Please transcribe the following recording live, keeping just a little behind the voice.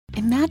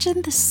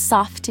Imagine the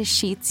softest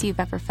sheets you've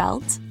ever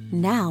felt.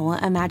 Now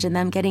imagine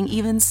them getting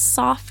even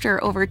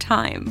softer over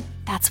time.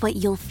 That's what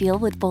you'll feel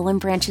with Boll &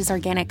 Branch's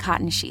organic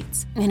cotton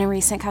sheets. In a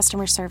recent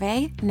customer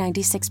survey,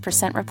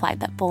 96% replied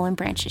that Boll &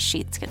 Branch's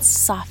sheets get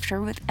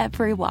softer with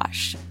every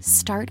wash.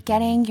 Start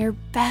getting your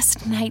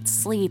best night's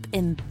sleep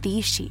in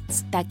these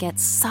sheets that get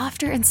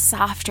softer and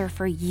softer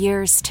for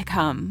years to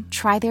come.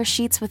 Try their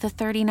sheets with a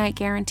 30-night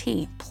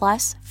guarantee,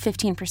 plus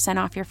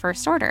 15% off your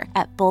first order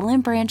at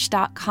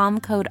bollandbranch.com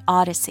code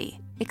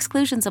Odyssey.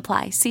 Exclusions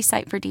apply. See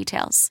site for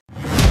details.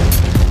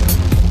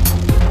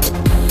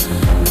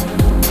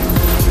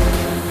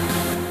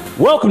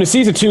 Welcome to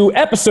Season 2,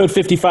 Episode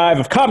 55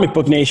 of Comic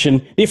Book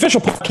Nation, the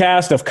official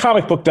podcast of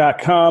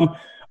comicbook.com.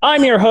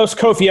 I'm your host,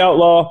 Kofi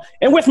Outlaw,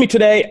 and with me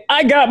today,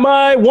 I got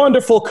my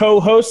wonderful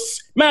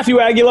co-hosts, Matthew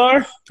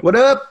Aguilar. What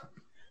up?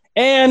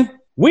 And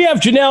we have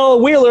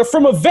Janelle Wheeler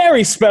from a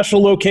very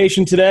special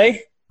location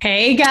today.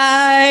 Hey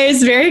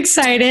guys, very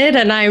excited,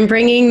 and I'm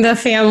bringing the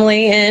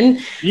family in.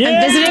 Yeah.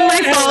 I'm visiting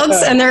my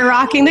folks, and they're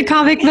rocking the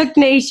Comic Book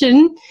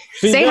Nation.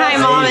 Say hi,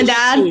 Mom and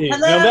Dad. Hello.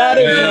 Now that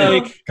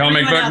is like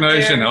Comic Book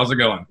Nation. How's it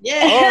going?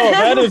 Yeah. Oh,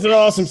 that is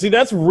awesome. See,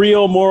 that's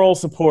real moral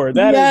support.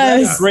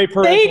 That's great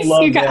parental Thanks,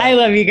 love. you guys. I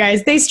love you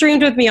guys. They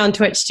streamed with me on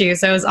Twitch too,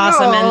 so it was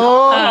awesome. And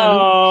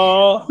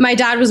my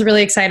dad was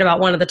really excited about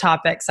one of the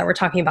topics that we're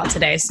talking about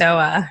today, so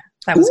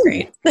that was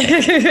great.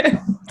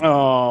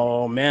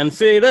 Oh man,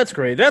 see, that's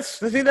great. That's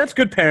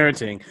good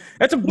parenting.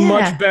 That's a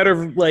much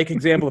better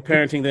example of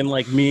parenting than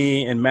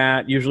me and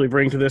Matt usually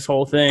bring to this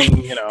whole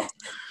thing.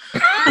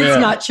 It's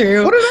not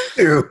true. What did I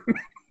do?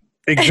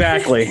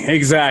 Exactly.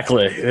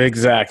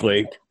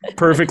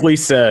 Perfectly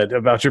said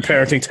about your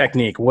parenting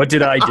technique. What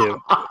did I do?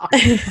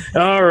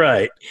 All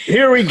right,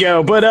 here we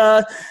go. But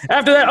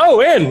after that,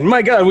 and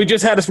my God, we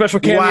just had a special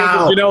cameo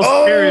for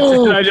Janelle's parents,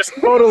 and I just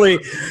totally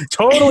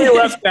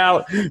left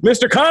out.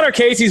 Mr. Connor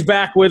Casey's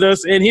back with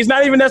us, and he's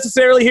not even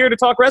necessarily here to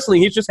talk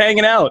wrestling. He's just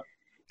hanging out.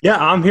 Yeah,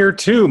 I'm here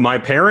too. My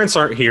parents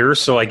aren't here,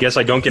 so I guess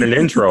I don't get an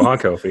intro, huh,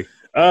 Kofi?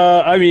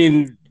 I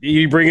mean,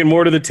 you bringing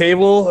more to the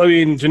table? I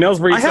mean, Janelle's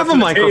bringing. I have a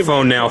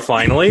microphone now.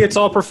 Finally, it's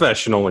all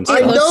professional and stuff.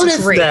 I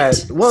noticed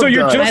that. Well so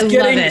you're done.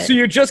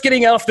 you're just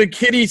getting off the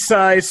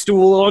kiddie-sized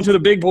stool onto the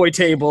big boy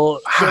table.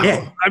 So,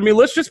 Yeah. I mean,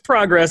 let's just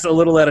progress a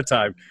little at a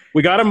time.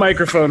 We got a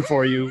microphone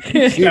for you.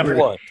 Step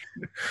one.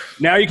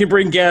 Now you can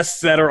bring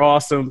guests that are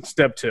awesome.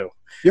 Step two.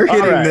 You're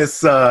hitting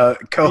this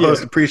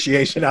co-host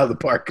appreciation out of the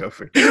park,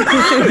 Kofi.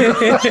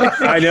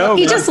 I know.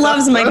 He just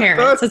loves my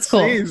parents. It's cool.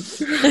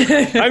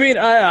 I mean,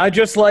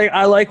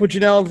 I like what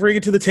Janelle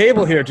bringing to the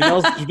table here.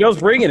 Janelle's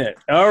bringing it.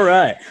 All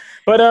right.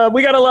 But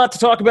we got a lot to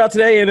talk about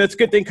today, and it's a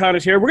good thing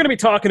Connor's here. We're going to be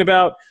talking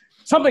about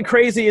something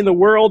crazy in the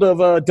world of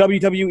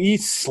WWE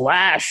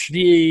 /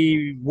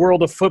 the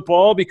world of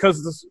football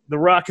because The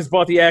Rock has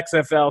bought the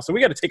XFL. So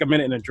we got to take a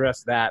minute and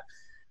address that.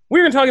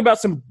 We're going to talk about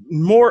some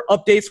more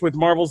updates with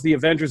Marvel's The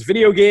Avengers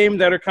video game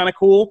that are kind of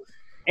cool,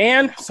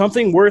 and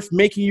something worth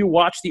making you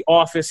watch The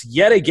Office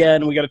yet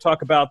again. We got to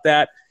talk about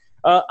that.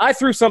 I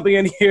threw something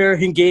in here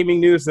in gaming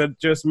news that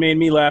just made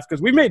me laugh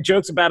because we made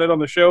jokes about it on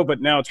the show, but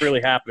now it's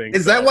really happening.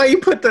 Is that why you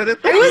put that in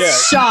there? I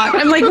was shocked.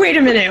 I'm like, wait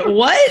a minute.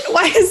 What?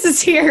 Why is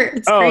this here?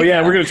 It's we're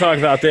great. going to talk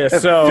about this.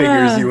 That So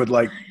figures you would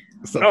like.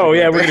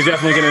 we're going to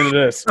definitely get into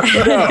this.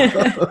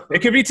 So,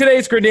 it could be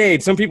today's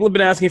grenade. Some people have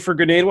been asking for a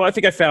grenade. Well, I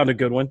think I found a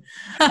good one.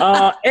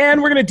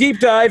 And we're going to deep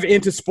dive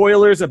into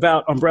spoilers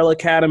about Umbrella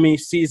Academy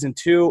Season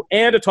 2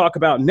 and to talk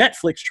about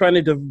Netflix trying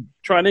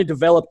to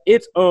develop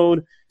its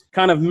own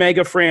kind of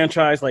mega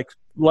franchise like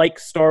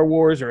Star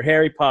Wars or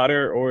Harry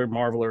Potter or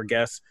Marvel or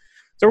Guess.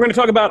 So we're going to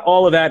talk about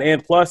all of that.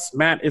 And plus,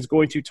 Matt is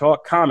going to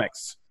talk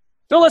comics.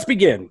 So let's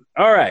begin.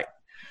 All right.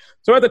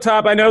 So at the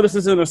top, I know this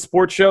isn't a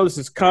sports show. This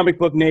is Comic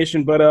Book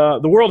Nation, but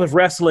the world of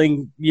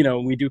wrestling,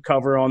 we do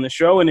cover on the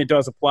show, and it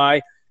does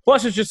apply.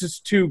 Plus, it's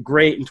just too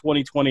great in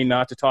 2020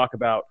 not to talk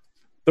about.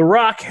 The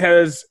Rock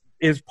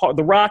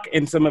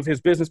and some of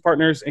his business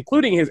partners,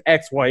 including his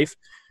ex-wife,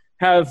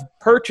 have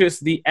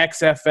purchased the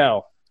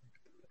XFL.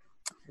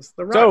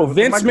 So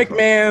Vince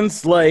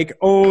McMahon's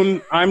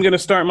I'm going to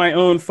start my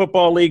own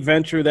football league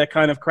venture that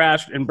kind of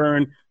crashed and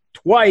burned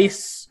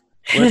twice.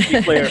 Let's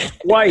be clear,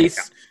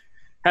 twice.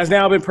 Has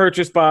now been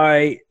purchased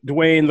by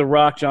Dwayne "The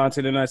Rock"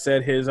 Johnson, and I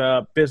said his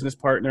business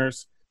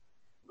partners,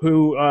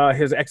 who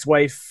his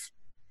ex-wife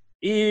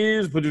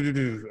is,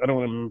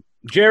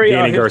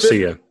 Danny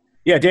Garcia.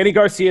 Danny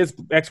Garcia's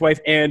ex-wife,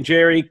 and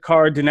Jerry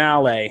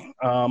Cardinale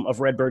of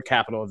Redbird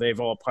Capital.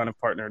 They've all kind of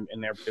partnered in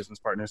their business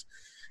partners.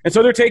 And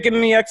so they're taking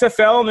the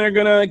XFL, and they're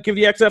going to give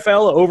the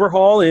XFL an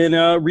overhaul and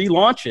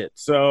relaunch it.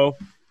 So,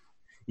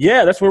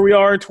 yeah, that's where we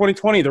are in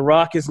 2020. The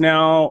Rock is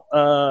now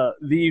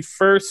the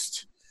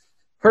first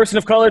person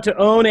of color to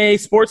own a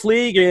sports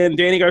league, and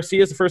Danny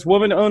Garcia is the first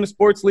woman to own a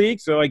sports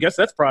league, so I guess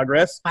that's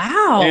progress.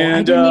 Wow, and,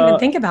 I didn't even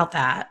think about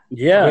that.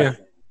 Yeah.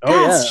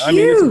 That's I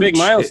mean, it's a big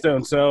huge.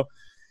 milestone. So,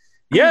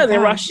 the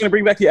Rock's going to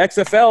bring back the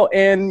XFL,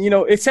 and,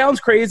 it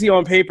sounds crazy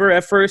on paper.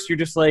 At first, you're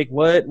just like,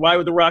 what? Why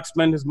would The Rock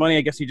spend his money?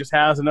 I guess he just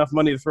has enough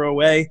money to throw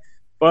away.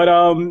 But,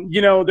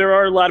 there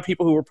are a lot of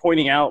people who were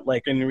pointing out,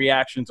 like in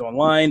reactions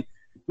online,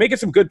 making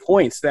some good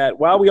points that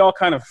while we all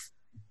kind of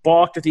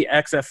balked at the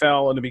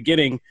XFL in the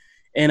beginning,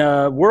 in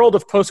a world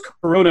of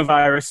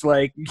post-coronavirus,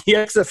 like the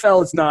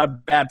XFL is not a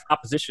bad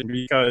proposition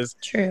because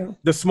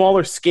the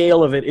smaller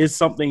scale of it is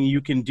something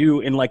you can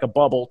do in like a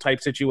bubble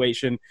type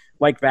situation,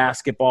 like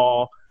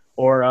basketball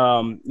or,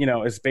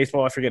 is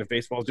baseball. I forget if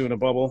baseball's doing a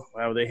bubble.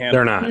 How would they handle it?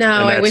 They're not.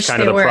 No, and that's I wish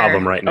kind they of the were.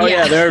 problem right now. Oh,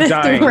 yeah, they're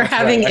dying. We're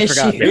having I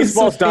forgot. issues.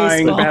 Baseball's with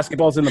dying. baseball.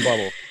 Basketball's in the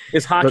bubble.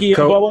 Is hockey in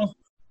the bubble?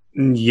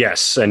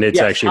 Yes, and it's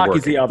actually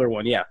hockey's working. the other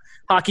one, yeah.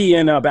 Hockey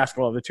and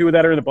basketball, the two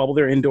that are in the bubble,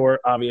 they're indoor,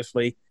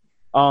 obviously.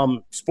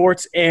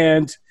 Sports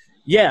and,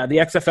 the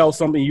XFL is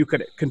something you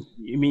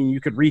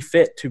could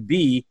refit to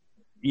be,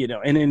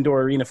 an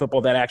indoor arena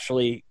football that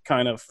actually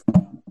kind of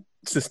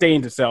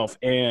sustains itself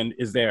and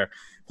is there.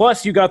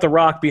 Plus, you got The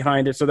Rock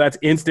behind it, so that's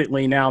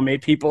instantly now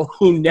made people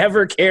who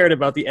never cared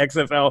about the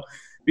XFL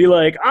be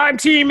like, I'm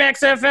Team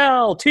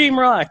XFL, Team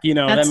Rock. That's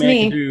that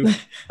man me. can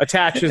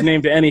attach his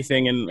name to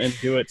anything and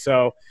do it.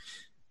 So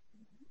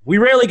we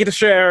rarely get to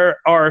share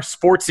our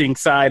sportsing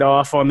side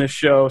off on this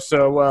show.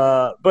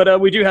 So,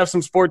 but we do have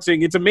some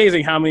sportsing. It's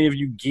amazing how many of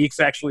you geeks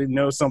actually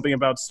know something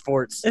about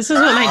sports. This is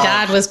what my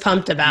dad was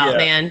pumped about,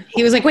 man.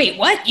 He was like, wait,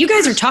 what? You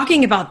guys are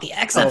talking about the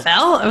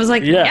XFL? I was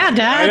like, yeah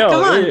Dad,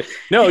 come on.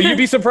 No, you'd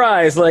be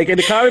surprised. Like in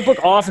the comic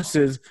book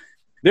offices,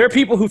 there are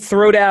people who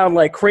throw down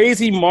like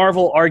crazy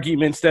Marvel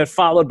arguments that are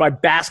followed by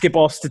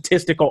basketball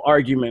statistical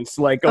arguments.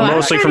 Like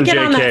mostly from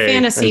JK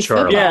and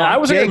Charlie. Yeah, I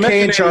was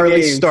JK and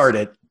Charlie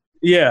started.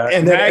 Yeah,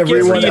 and then Matt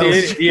everyone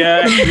gets heated.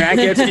 else. Yeah, Matt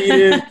gets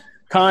heated.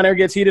 Connor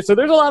gets heated. So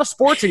there's a lot of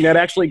sportsing that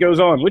actually goes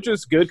on, which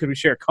is good because we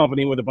share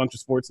company with a bunch of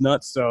sports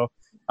nuts. So,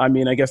 I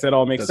guess that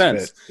all makes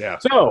sense. Yeah.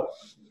 So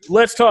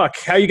let's talk.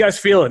 How you guys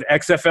feeling?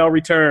 XFL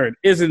return.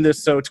 Isn't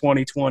this so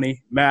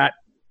 2020, Matt?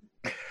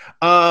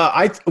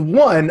 This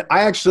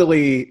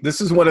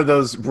is one of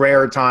those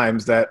rare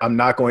times that I'm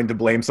not going to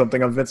blame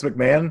something on Vince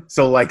McMahon.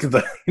 So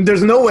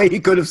there's no way he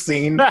could have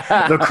seen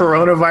the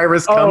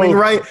coronavirus coming,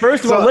 right?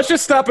 First of all, let's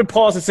just stop and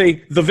pause and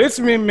say the Vince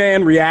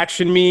McMahon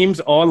reaction memes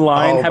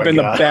online have been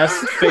the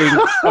best thing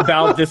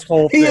about this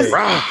whole thing.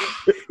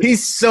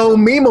 He's so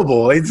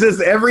memeable. It's just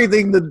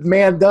everything the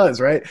man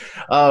does, right?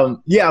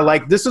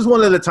 This is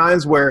one of the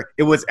times where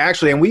it was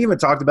actually, and we even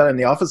talked about it in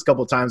the office a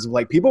couple of times, of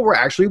like people were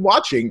actually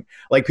watching,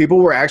 like people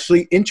were actually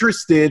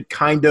interested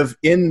kind of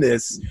in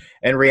this,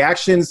 and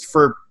reactions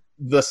for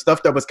the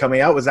stuff that was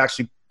coming out was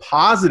actually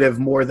positive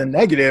more than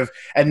negative.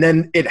 And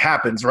then it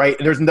happens, right?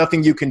 There's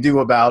nothing you can do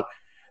about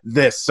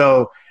this.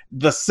 So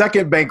the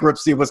second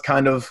bankruptcy was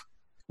kind of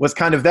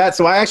that.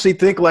 So I actually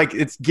think like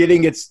it's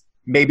getting its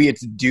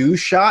due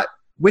shot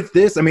with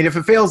this. If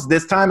it fails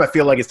this time, I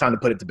feel like it's time to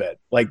put it to bed.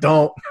 Like,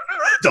 don't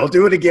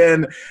do it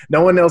again.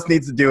 No one else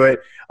needs to do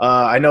it.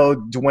 I know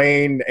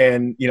Dwayne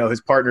and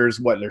his partners.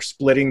 They're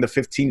splitting the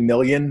 $15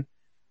 million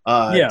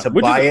to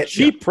buy it.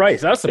 Cheap price.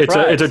 That's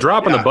surprised. It's a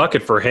drop in the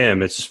bucket for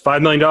him. It's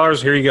 $5 million.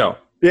 Here you go.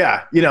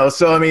 Yeah,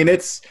 so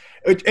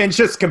it's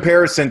just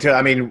comparison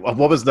to.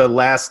 What was the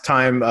last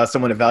time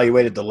someone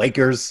evaluated the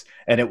Lakers?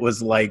 And it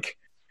was like,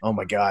 oh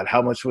my God,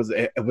 how much was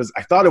it?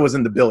 I thought it was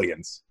in the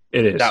billions.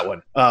 It is that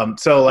one.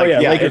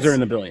 Lakers are in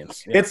the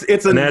billions. Yeah. It's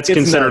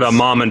considered nuts. a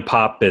mom and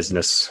pop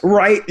business,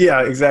 right?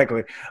 Yeah,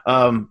 exactly.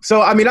 I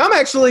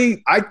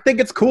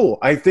think it's cool.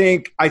 I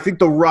think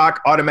The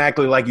Rock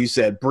automatically, like you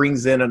said,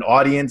 brings in an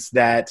audience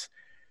that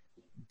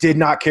did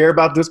not care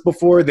about this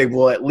before. They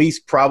will at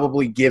least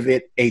probably give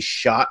it a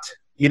shot,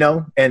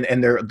 and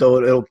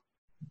it'll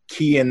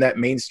key in that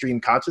mainstream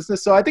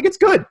consciousness. So I think it's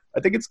good.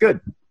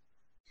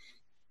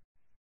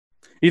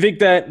 You think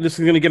that this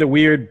is going to get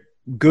a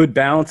good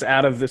balance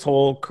out of this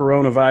whole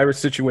coronavirus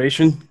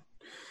situation?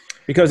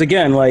 Because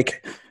again,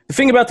 like the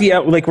thing about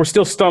we're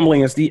still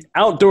stumbling is the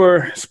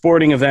outdoor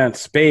sporting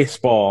events,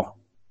 baseball,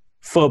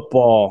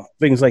 football,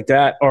 things like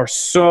that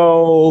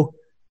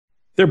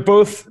they're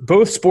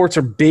both sports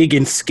are big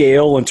in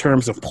scale in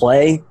terms of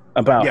play,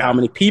 about how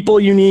many people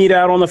you need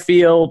out on the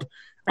field,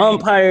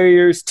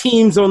 umpires,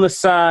 teams on the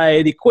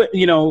side,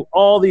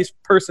 all these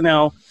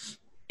personnel.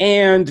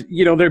 And,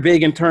 they're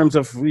big in terms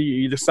of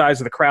the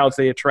size of the crowds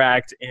they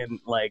attract and,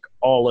 like,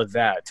 all of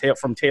that,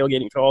 from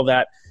tailgating to all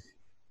that.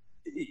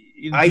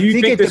 I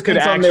think it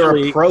depends on their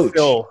approach.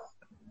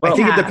 I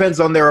think it depends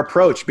on their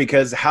approach,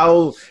 because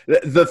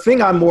the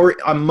thing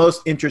I'm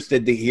most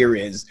interested to hear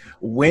is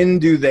when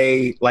do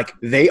they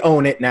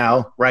own it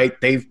now, right?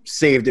 They've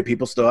saved it.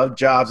 People still have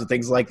jobs and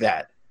things like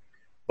that.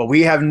 But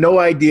we have no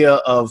idea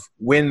of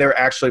when they're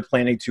actually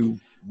planning to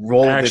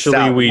roll this out.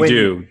 Actually, we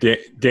do.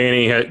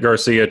 Danny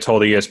Garcia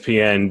told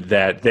ESPN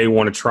that they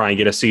want to try and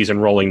get a season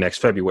rolling next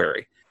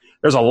February.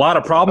 There's a lot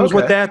of problems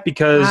with that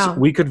because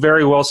we could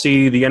very well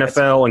see the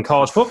NFL and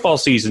college football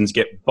seasons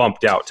get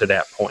bumped out to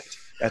that point.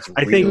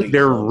 I think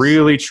they're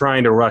really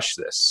trying to rush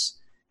this.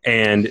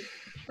 And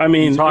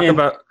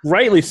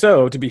rightly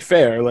so, to be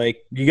fair.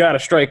 Like, you got to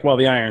strike while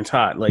the iron's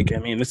hot. Like,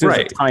 this is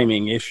a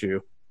timing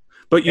issue.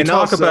 But you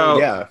talk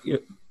about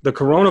the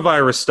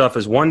coronavirus stuff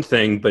is one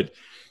thing, but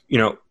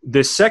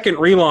this second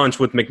relaunch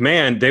with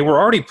McMahon, they were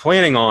already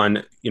planning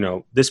on,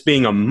 this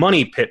being a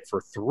money pit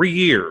for 3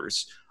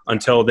 years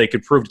until they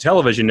could prove to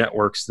television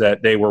networks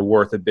that they were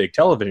worth a big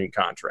television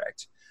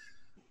contract.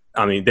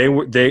 I mean,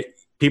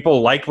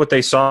 people liked what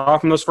they saw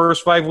from those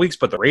first 5 weeks,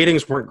 but the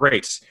ratings weren't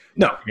great.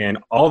 No. And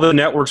all the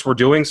networks were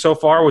doing so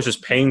far was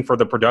just paying for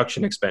the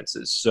production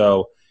expenses.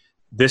 So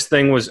this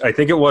thing was, I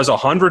think it was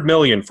 $100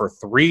 million for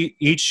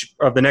each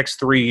of the next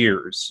 3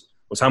 years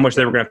was how much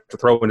they were going to have to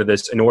throw into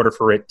this in order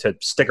for it to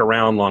stick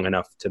around long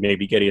enough to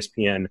maybe get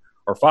ESPN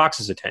or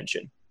Fox's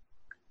attention.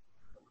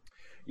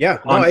 Yeah.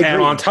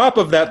 And on top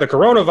of that, the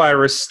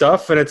coronavirus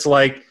stuff, and it's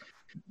like,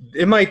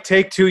 it might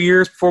take 2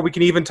 years before we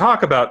can even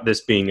talk about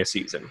this being a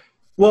season.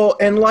 Well,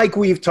 and like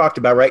we've talked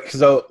about, right?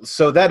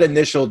 So that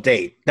initial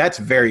date, that's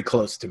very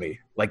close to me.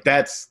 Like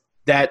that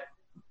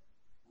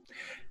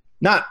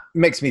not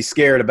makes me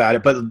scared about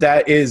it, but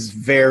that's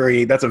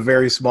a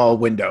very small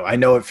window. I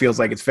know it feels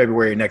like it's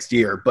February next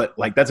year, but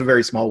like that's a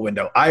very small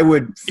window. I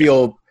would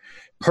feel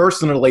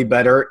personally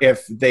better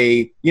if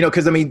they,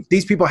 because I mean,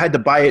 these people had to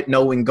buy it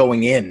knowing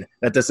going in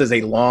that this is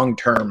a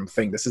long-term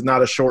thing. This is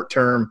not a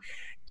short-term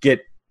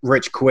get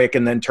rich quick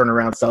and then turn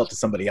around, sell it to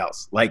somebody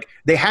else. Like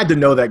they had to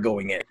know that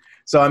going in.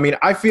 So, I mean,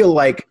 I feel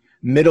like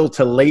middle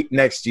to late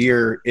next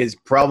year is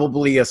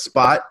probably a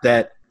spot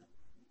that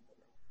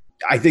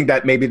I think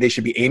that maybe they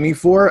should be aiming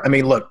for. I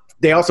mean, look,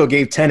 they also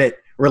gave Tenet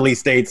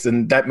release dates,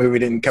 and that movie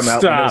didn't come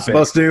out when it was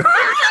supposed to.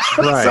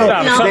 Right.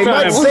 So they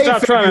might say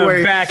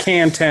February.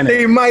 Backhand Tenet.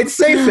 They might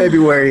say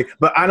February,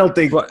 but I don't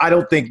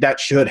think that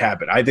should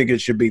happen. I think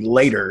it should be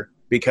later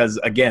because,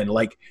 again,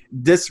 like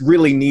this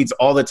really needs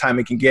all the time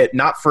it can get,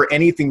 not for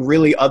anything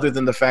really other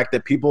than the fact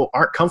that people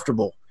aren't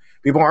comfortable.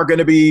 People aren't going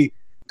to be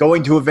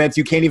going to events.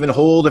 You can't even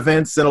hold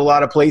events in a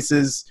lot of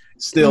places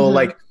still. Mm-hmm.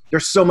 Like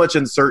there's so much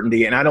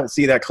uncertainty, and I don't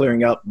see that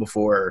clearing up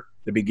before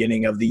the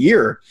beginning of the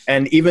year.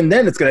 And even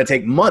then, it's going to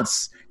take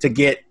months to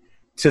get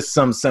to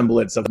some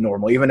semblance of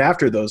normal, even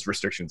after those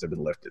restrictions have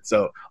been lifted.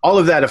 So all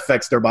of that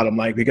affects their bottom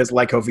line because,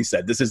 like Kofi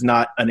said, this is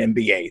not an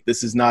NBA.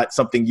 This is not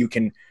something you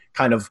can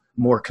kind of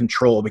more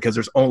control because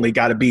there's only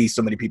got to be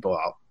so many people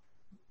out.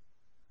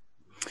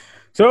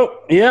 So,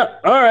 yeah.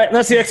 All right.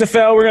 That's the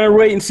XFL. We're going to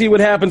wait and see what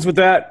happens with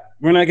that.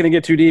 We're not going to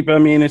get too deep. I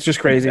mean, it's just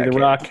crazy.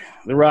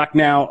 The Rock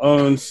now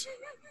owns.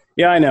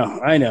 Yeah, I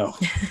know.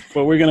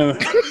 But we're going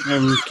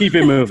to keep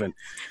it moving.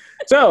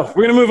 So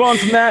we're going to move on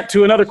from that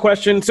to another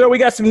question. So we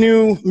got some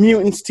new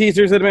Mutants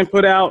teasers that have been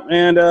put out,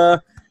 and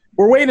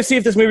we're waiting to see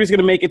if this movie is going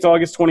to make its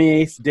August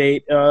 28th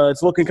date.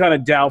 It's looking kind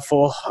of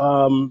doubtful.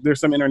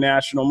 There's some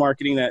international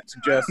marketing that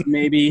suggests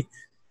maybe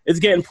it's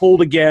getting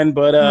pulled again,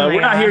 but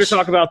we're not here to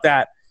talk about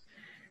that.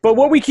 But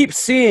what we keep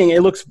seeing,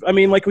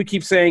 like we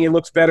keep saying, it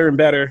looks better and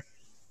better.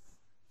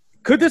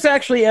 Could this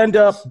actually end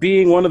up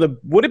being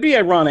would it be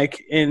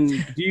ironic, and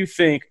do you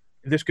think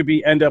this could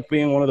end up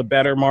being one of the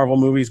better Marvel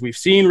movies we've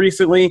seen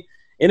recently?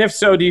 And if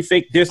so, do you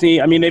think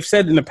Disney, I mean, they've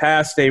said in the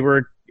past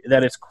that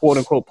it's quote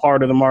unquote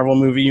part of the Marvel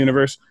movie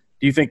universe.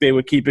 Do you think they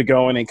would keep it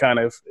going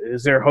and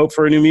is there hope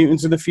for New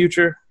Mutants in the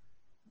future?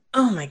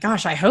 Oh my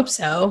gosh, I hope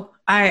so.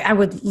 I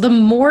would, the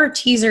more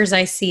teasers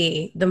I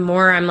see, the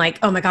more I'm like,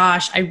 oh my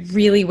gosh, I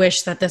really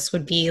wish that this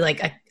would be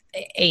like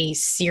a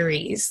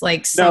series.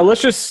 Now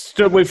let's just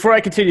before I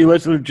continue,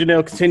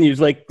 Janelle continues.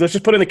 Let's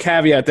just put in the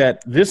caveat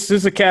that this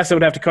is a cast that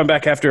would have to come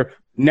back after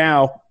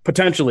now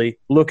potentially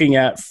looking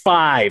at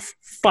five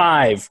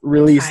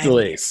release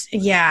delays.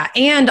 Yeah,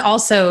 and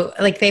also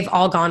they've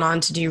all gone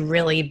on to do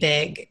really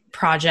big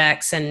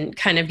projects and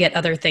kind of get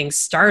other things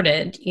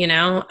started.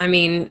 I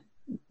mean,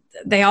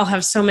 they all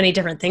have so many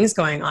different things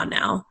going on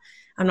now.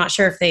 I'm not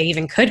sure if they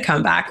even could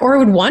come back or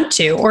would want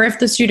to, or if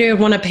the studio would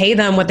want to pay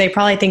them what they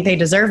probably think they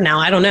deserve now.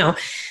 I don't know.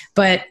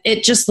 But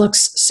it just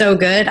looks so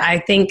good. I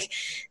think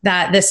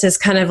that this is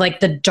kind of like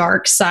the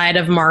dark side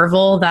of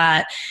Marvel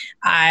that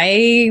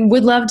I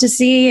would love to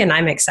see and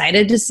I'm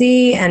excited to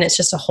see. And it's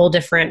just a whole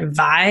different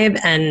vibe.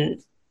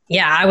 And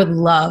yeah, I would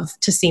love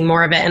to see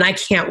more of it. And I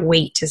can't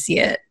wait to see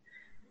it.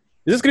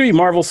 Is this going to be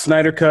Marvel's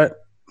Snyder Cut?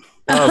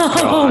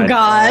 Oh,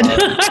 God.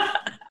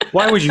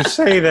 Why would you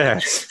say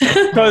that?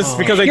 Because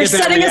I You're get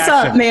that setting reaction.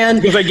 us up, man.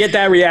 Because I get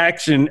that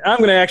reaction. I'm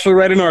going to actually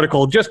write an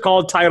article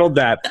titled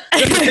that.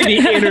 Just to see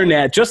the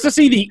internet. Just to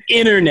see the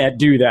internet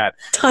do that.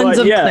 Tons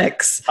of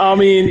clicks. I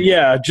mean,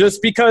 yeah.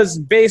 Just because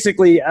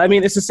basically, I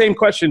mean, it's the same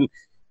question.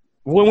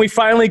 When we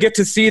finally get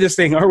to see this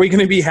thing, are we going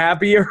to be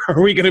happy or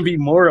are we going to be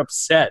more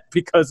upset?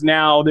 Because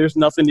now there's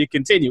nothing to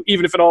continue,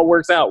 even if it all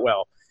works out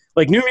well.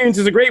 Like New Mutants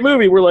is a great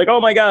movie. We're like,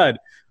 oh my God.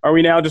 Are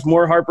we now just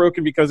more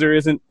heartbroken because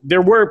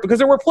there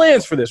were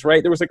plans for this,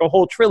 right? There was like a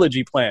whole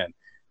trilogy plan.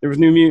 There was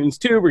New Mutants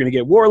 2. We're going to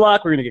get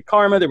Warlock. We're going to get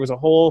Karma. There was a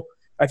whole,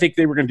 I think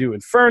they were going to do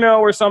Inferno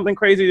or something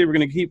crazy. They were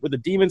going to keep with the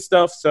demon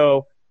stuff.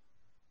 So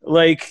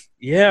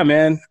yeah,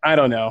 man, I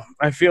don't know.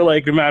 I feel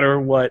like no matter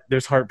what,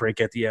 there's heartbreak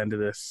at the end of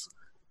this.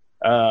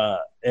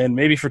 And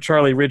maybe for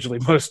Charlie Ridgely,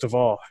 most of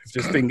all, if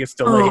this thing gets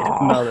delayed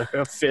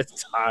a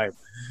fifth time.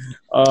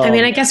 I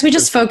mean, I guess we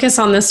just focus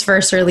on this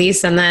first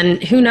release and then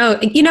who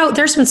knows?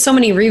 There's been so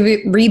many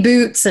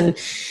reboots and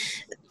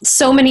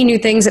so many new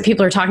things that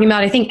people are talking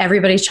about. I think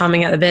everybody's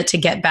chomping at the bit to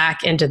get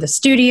back into the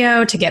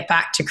studio, to get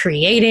back to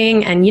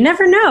creating. And you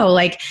never know,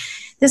 like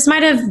this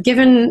might have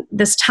given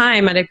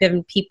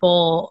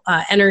people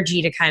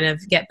energy to kind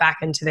of get back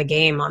into the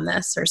game on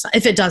this, or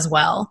if it does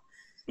well.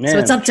 Man, so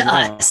it's up to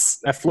us.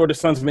 That Florida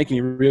sun's making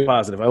you real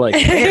positive. I like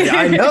it.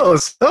 I know.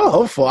 So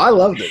hopeful. I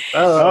loved it.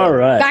 All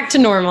right. Back to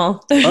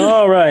normal.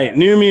 All right.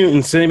 New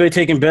Mutants. Anybody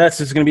taking bets?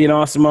 This is going to be an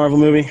awesome Marvel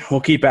movie.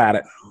 We'll keep at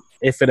it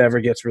if it ever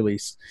gets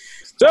released.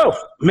 So,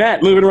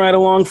 Matt, moving right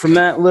along from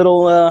that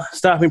little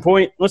stopping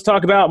point, let's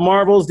talk about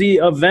Marvel's The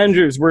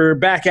Avengers. We're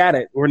back at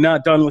it. We're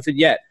not done with it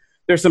yet.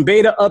 There's some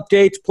beta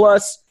updates,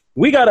 plus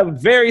we got a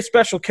very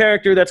special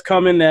character that's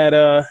coming that,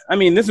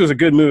 this was a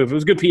good move. It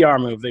was a good PR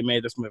move. They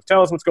made this move.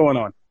 Tell us what's going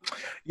on.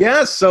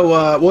 Yeah,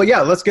 so,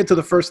 let's get to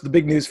the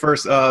big news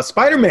first.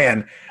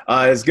 Spider-Man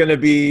is going to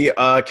be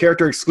a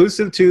character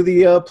exclusive to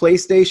the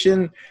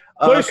PlayStation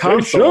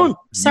console.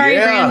 Sorry,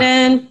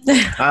 Brandon.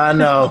 I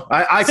know.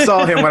 I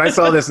saw him. When I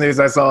saw this news,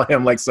 I saw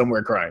him like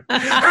somewhere crying.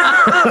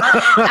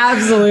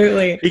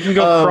 Absolutely. He can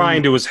go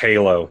crying to his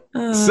Halo.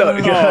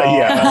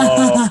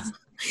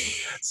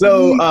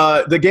 So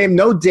the game,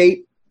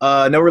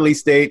 no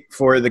release date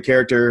for the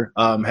character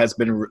has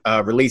been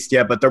released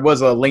yet, but there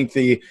was a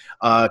lengthy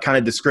kind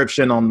of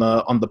description on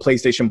the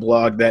PlayStation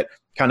blog that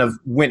kind of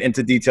went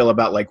into detail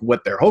about like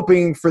what they're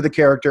hoping for the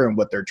character and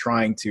what they're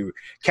trying to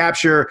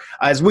capture.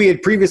 As we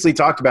had previously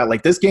talked about,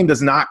 like this game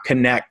does not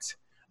connect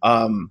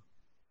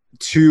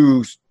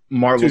to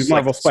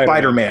Marvel's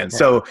Spider-Man. Right.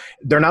 So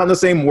they're not in the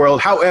same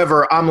world.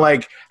 However, I'm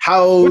like,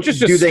 how do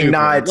they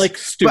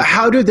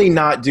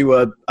not do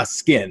a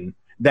skin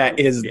that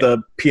is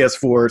the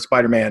PS4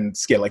 Spider-Man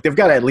skin? Like they've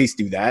got to at least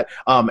do that.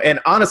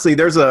 And honestly,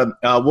 there's by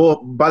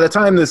the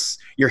time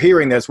you're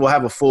hearing this, we'll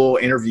have a full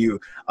interview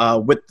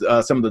with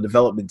some of the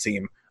development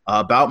team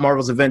about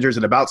Marvel's Avengers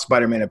and about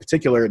Spider-Man in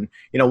particular. And,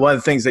 one of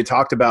the things they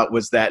talked about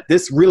was that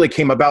this really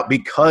came about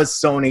because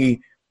Sony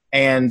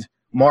and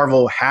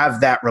Marvel have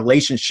that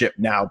relationship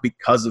now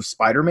because of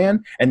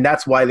Spider-Man. And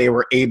that's why they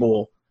were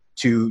able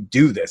to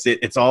do this.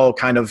 It's all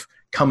kind of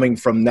coming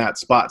from that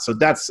spot. So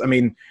that's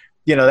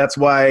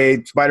why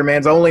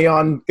Spider-Man's only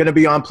going to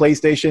be on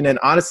PlayStation. And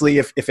honestly,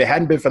 if it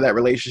hadn't been for that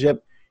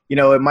relationship,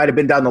 it might have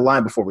been down the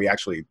line before we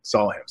actually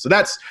saw him. So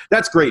that's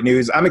great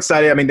news. I'm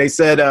excited. I mean, they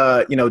said,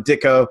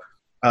 Ditko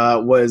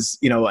was,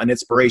 an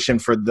inspiration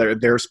for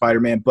their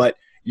Spider-Man, but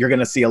you're going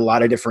to see a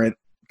lot of different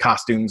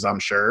costumes, I'm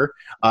sure.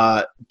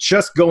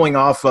 Just going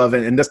off of,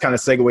 and this kind of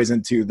segues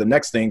into the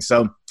next thing.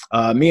 So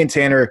me and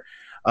Tanner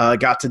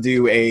got to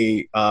do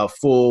a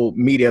full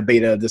media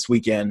beta this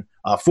weekend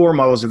for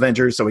Marvel's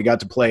Avengers. So we got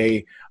to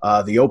play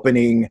the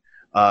opening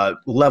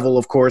level,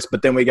 of course,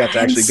 but then we got to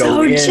actually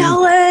go in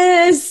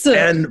jealous.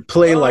 And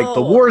play like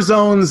the war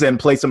zones and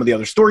play some of the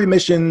other story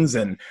missions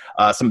and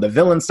some of the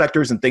villain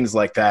sectors and things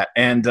like that.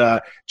 And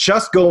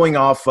just going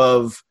off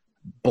of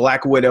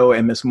Black Widow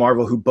and Ms.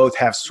 Marvel, who both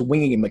have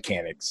swinging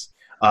mechanics.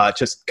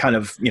 Just kind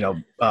of,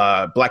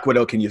 Black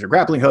Widow can use her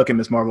grappling hook, and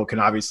Ms. Marvel can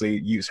obviously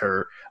use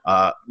her,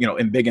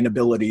 embiggen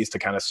abilities to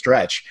kind of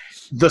stretch.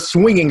 The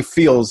swinging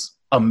feels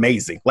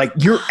amazing. Like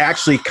you're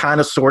actually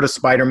kind of sort of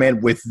Spider-Man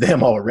with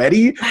them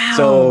already. Wow.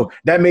 So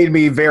that made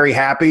me very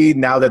happy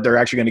now that they're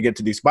actually going to get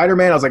to do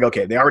Spider-Man. I was like,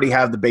 okay, they already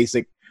have the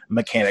basic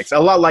mechanics. A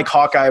lot like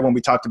Hawkeye when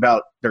we talked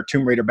about their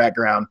Tomb Raider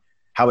background,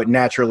 how it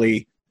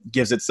naturally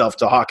gives itself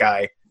to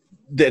Hawkeye.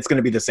 It's going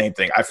to be the same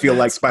thing. I feel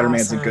like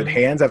Spider-Man's in good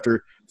hands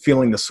after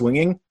feeling the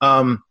swinging.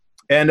 So,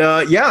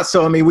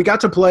 I mean, we got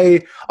to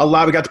play a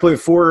lot. We got to play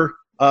with 4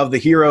 of the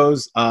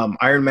heroes,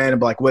 Iron Man and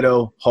Black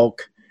Widow,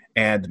 Hulk,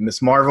 and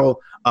Ms. Marvel.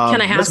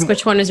 Can I ask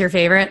which one is your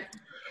favorite?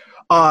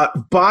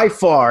 By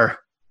far,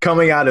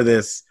 coming out of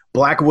this,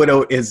 Black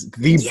Widow is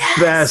the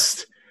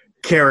best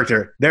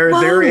character.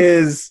 There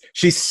is,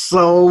 she's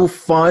so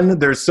fun.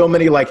 There's so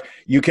many, like,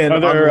 you can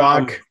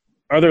unlock.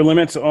 Are there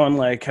limits on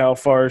like how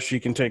far she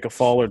can take a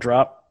fall or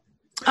drop?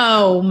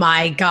 Oh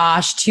my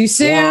gosh, too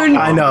soon.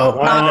 I know.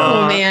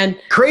 Oh man.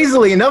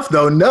 Crazily enough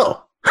though,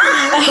 no.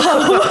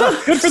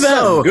 Good for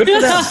them. Good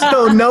for them.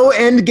 So no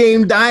end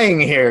game dying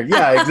here.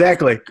 Yeah,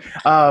 exactly.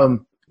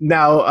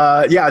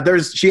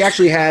 She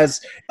actually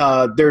has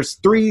there's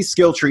 3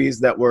 skill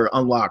trees that were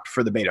unlocked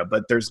for the beta,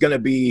 but there's going to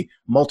be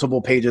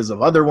multiple pages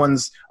of other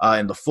ones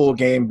in the full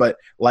game. But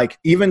like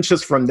even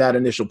just from that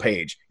initial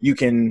page, you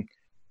can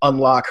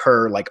unlock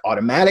her like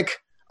automatic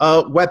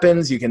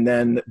weapons. You can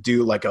then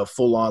do like a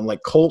full-on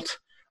like Colt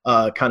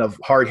kind of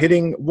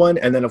hard-hitting one,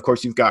 and then of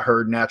course you've got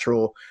her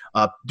natural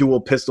dual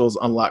pistols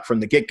unlocked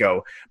from the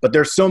get-go. But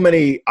there's so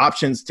many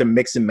options to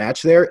mix and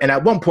match there. And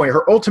at one point,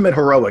 her ultimate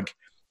heroic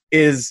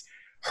is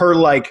her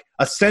like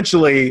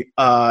essentially,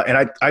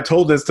 and I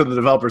told this to the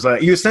developers,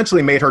 you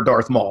essentially made her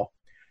Darth Maul.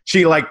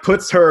 She like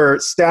puts her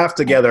staff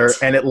together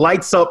and it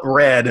lights up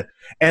red,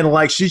 and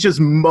like she's just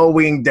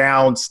mowing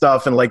down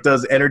stuff and like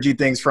does energy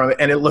things from it,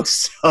 and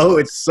it's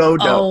so dope.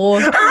 Oh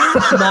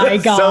my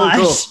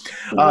gosh. So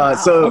cool. Wow.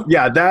 So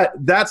yeah,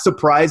 that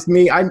surprised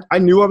me. I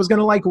knew I was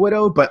gonna like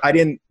Widow, but I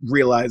didn't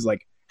realize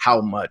like how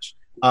much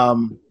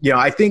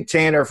I think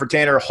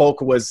Tanner,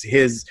 Hulk was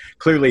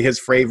clearly his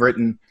favorite.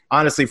 And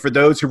honestly, for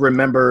those who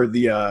remember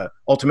the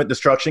Ultimate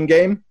Destruction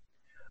game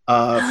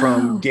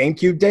from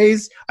GameCube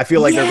days, I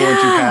feel like they're going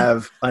to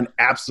have an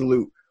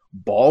absolute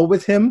ball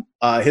with him.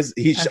 I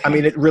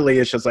mean, it really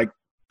is just like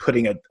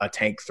putting a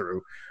tank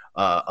through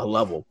a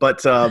level.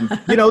 But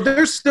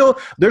there's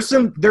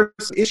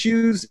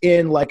issues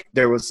in, like,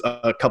 there was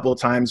a couple of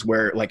times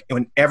where, like,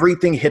 when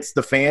everything hits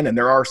the fan, and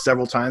there are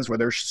several times where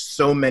there's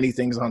so many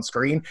things on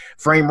screen,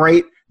 frame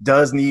rate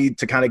does need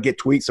to kind of get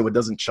tweaked so it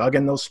doesn't chug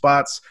in those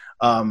spots.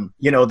 There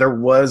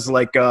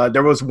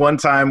was one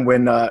time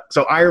when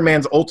so Iron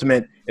Man's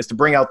ultimate is to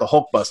bring out the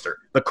Hulkbuster.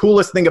 The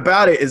coolest thing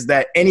about it is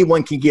that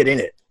anyone can get in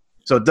it.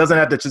 So it doesn't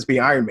have to just be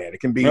Iron Man. It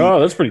can be. Oh,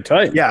 that's pretty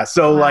tight. Yeah.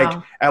 So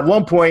like at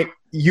one point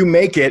you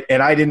make it,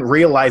 and I didn't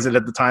realize it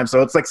at the time.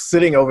 So it's like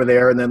sitting over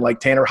there, and then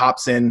like Tanner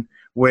hops in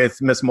with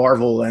Miss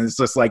Marvel, and it's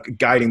just like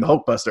guiding the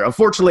Hulkbuster.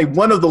 Unfortunately,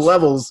 one of the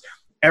levels,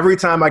 every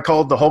time I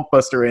called the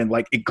Hulkbuster in,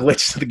 like, it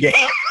glitched the game.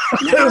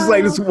 It was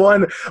like this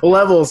one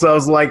level. So I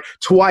was like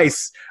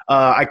twice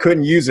I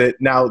couldn't use it.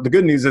 Now, the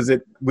good news is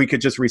we could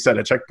just reset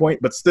a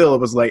checkpoint, but still it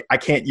was like I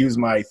can't use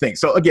my thing.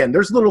 So again,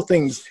 there's little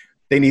things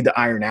they need to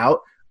iron out.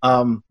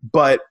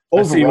 But overall,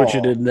 I see what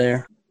you did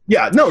there.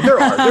 Yeah, no,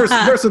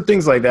 there's some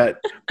things like that.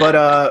 But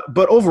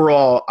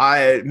overall,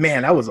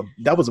 that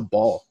was a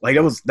ball. Like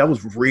that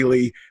was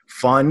really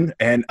fun.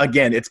 And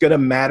again, it's gonna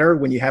matter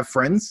when you have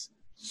friends.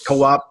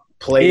 Co-op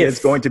play is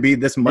going to be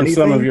this money in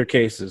some thing. of your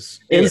cases.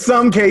 In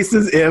some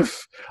cases,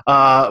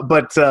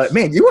 but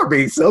man, you are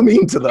being so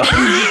mean to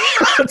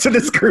to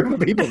this group of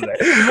people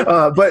today.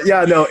 But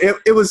yeah, no,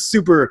 it was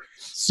super,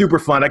 super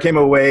fun. I came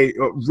away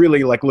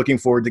really like looking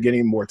forward to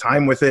getting more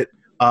time with it.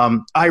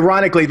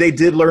 Ironically, they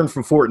did learn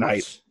from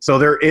Fortnite. So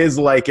there is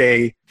like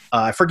I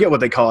forget what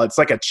they call it. It's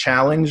like a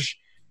challenge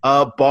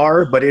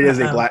bar, but it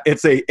is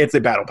it's a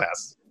battle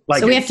pass.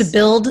 Like, so we have to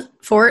build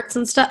forts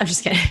and stuff. I'm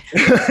just kidding.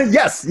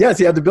 yes, you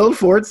have to build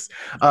forts.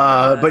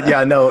 But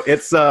yeah, no,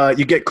 it's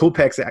you get cool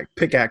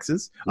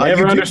pickaxes.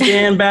 Never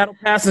understand battle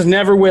passes,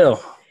 never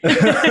will.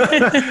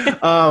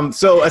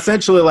 So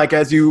essentially, like,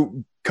 as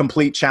you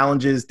complete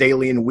challenges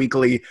daily and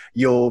weekly,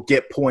 you'll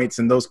get points,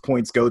 and those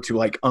points go to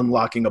like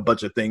unlocking a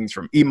bunch of things,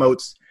 from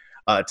emotes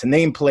to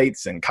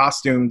nameplates and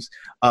costumes.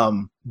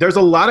 There's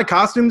a lot of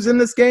costumes in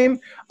this game.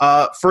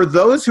 For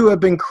those who have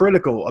been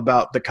critical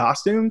about the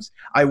costumes,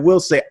 I will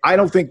say I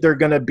don't think they're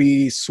going to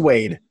be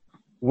swayed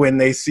when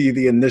they see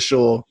the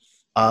initial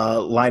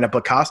lineup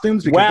of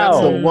costumes, because that's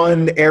the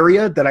one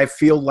area that I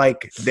feel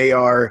like they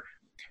are.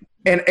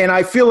 And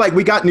I feel like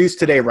we got news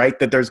today, right,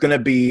 that there's going to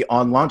be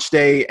on launch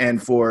day,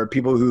 and for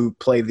people who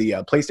play the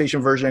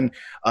PlayStation version,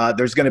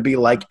 there's going to be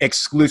like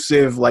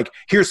exclusive, like,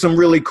 here's some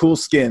really cool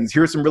skins,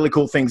 here's some really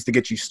cool things to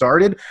get you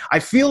started. I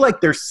feel like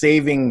they're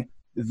saving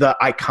the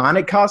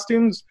iconic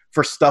costumes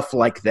for stuff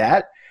like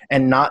that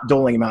and not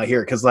doling them out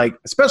here, because, like,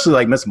 especially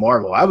like Miss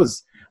Marvel, I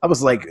was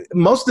like,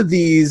 most of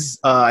these,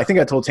 I think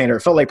I told Tanner,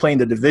 it felt like playing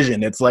The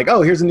Division. It's like,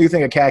 oh, here's a new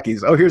thing of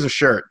khakis. Oh, here's a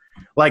shirt.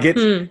 Like,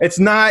 it's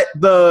not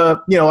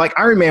like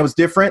Iron Man was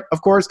different,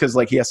 of course, because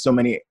like he has so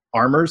many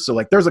armors. So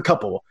like there's a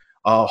couple.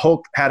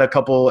 Hulk had a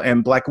couple,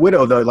 and Black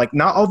Widow, though, like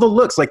not all the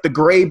looks, like the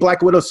gray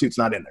Black Widow suit's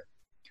not in there.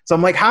 So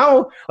I'm like,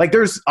 how? Like,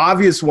 there's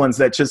obvious ones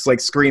that just like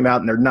scream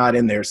out and they're not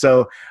in there.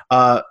 So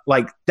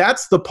like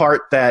that's the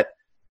part that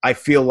I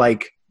feel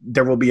like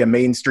there will be a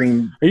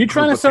mainstream. Are you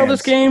trying to sell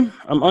this game?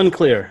 I'm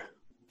unclear.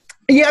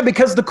 Yeah,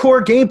 because the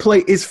core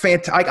gameplay is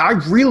fantastic. I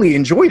really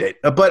enjoyed it,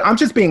 but I'm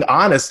just being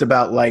honest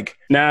about like.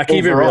 Nah,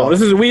 keep overall.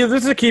 It real.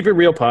 This is a keep it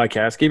real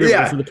podcast. Keep it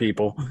real for the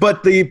people.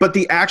 But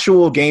the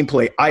actual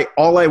gameplay,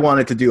 all I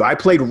wanted to do, I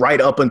played right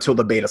up until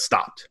the beta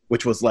stopped,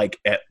 which was like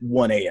at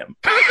 1 a.m.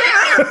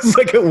 It's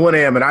like at 1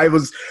 a.m. and I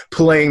was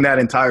playing that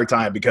entire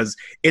time because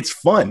it's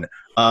fun.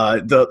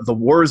 The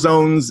war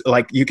zones,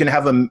 like you can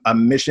have a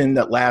mission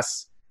that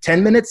lasts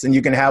 10 minutes and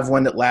you can have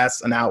one that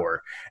lasts an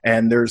hour.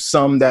 And there's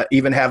some that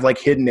even have like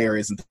hidden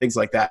areas and things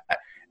like that.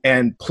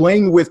 And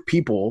playing with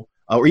people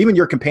or even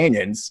your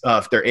companions,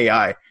 if they're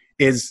AI,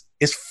 is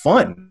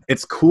fun.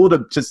 It's cool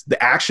to just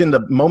the action,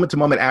 the moment to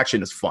moment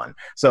action is fun.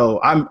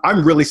 So I'm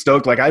really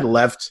stoked. Like I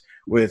left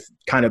with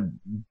kind of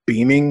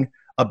beaming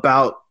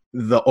about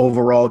the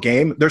overall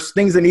game. There's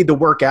things that need to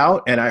work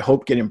out and I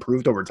hope get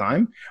improved over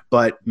time,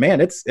 but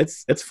man, it's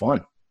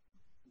fun.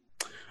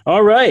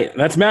 All right.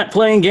 That's Matt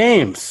playing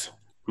games.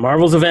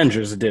 Marvel's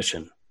Avengers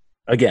edition.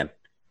 Again.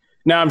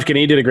 No, I'm just kidding.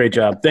 He did a great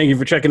job. Thank you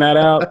for checking that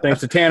out. Thanks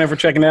to Tanner for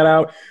checking that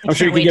out. I'm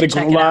sure you can get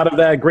a lot of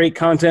that great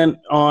content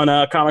on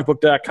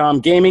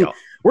comicbook.com gaming. Go.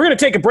 We're going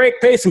to take a break,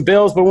 pay some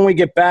bills, but when we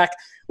get back,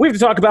 we have to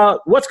talk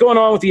about what's going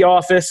on with The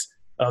Office,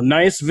 a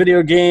nice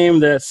video game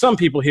that some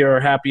people here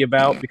are happy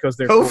about because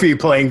they're Kofi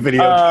playing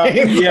video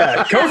games.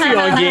 Yeah, Kofi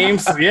on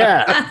games.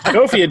 Yeah,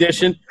 Kofi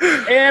edition.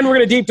 And we're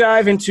going to deep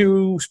dive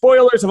into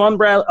spoilers of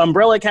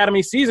Umbrella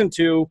Academy Season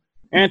 2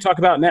 and talk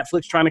about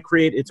Netflix trying to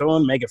create its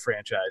own mega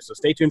franchise. So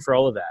stay tuned for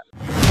all of that.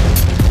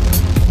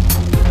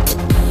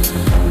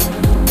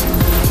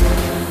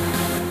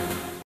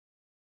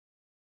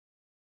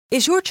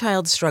 Is your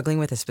child struggling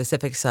with a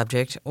specific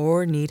subject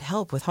or need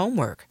help with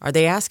homework? Are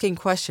they asking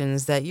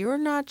questions that you're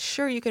not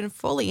sure you can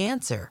fully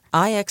answer?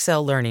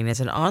 IXL Learning is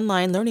an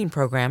online learning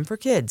program for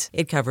kids.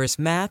 It covers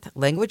math,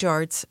 language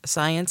arts,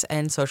 science,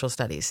 and social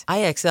studies.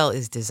 IXL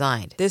is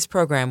designed. This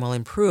program will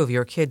improve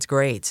your kids'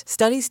 grades.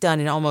 Studies done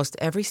in almost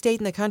every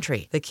state in the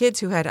country. The kids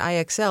who had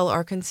IXL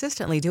are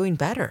consistently doing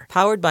better.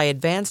 Powered by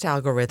advanced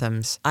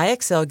algorithms,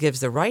 IXL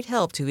gives the right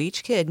help to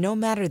each kid no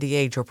matter the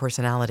age or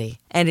personality.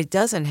 And it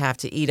doesn't have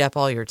to eat up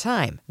all your time.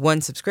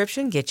 One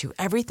subscription gets you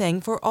everything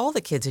for all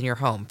the kids in your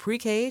home,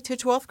 pre-K to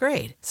 12th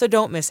grade. So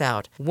don't miss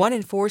out. 1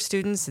 in 4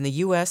 students in the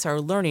U.S. are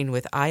learning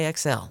with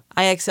IXL.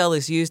 IXL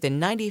is used in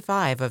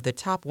 95 of the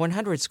top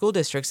 100 school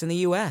districts in the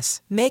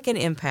U.S. Make an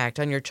impact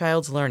on your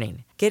child's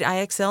learning. Get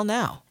IXL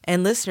now.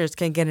 And listeners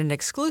can get an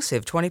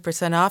exclusive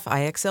 20% off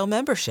IXL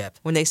membership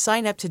when they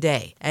sign up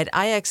today at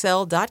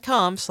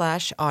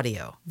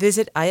IXL.com/audio.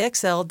 Visit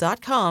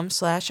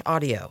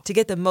IXL.com/audio to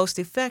get the most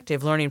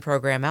effective learning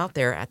program out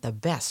there at the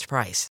best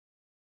price.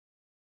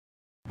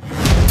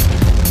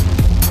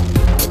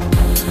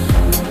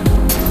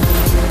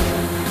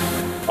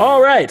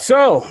 All right,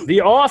 so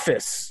The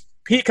Office.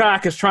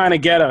 Peacock is trying to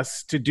get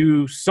us to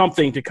do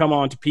something to come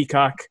on to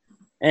Peacock,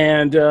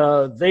 and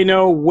they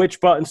know which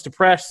buttons to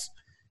press.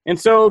 And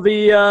so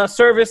the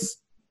service,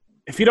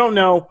 if you don't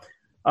know,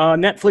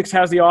 Netflix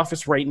has The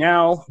Office right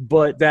now,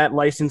 but that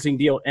licensing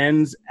deal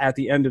ends at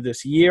the end of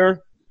this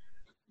year.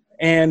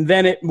 And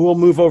then it will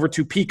move over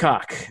to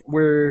Peacock,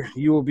 where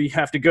you will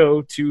have to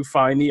go to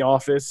find The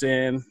Office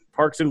and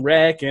Parks and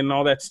Rec and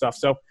all that stuff.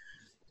 So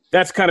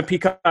that's kind of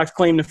Peacock's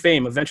claim to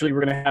fame. Eventually,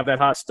 we're going to have that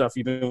hot stuff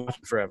you've been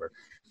watching forever.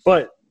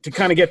 But to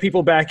kind of get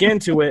people back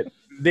into it,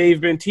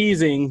 they've been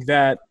teasing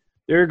that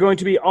they're going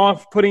to be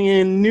putting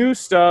in new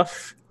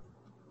stuff.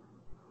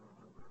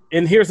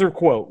 And here's their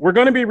quote. We're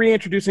going to be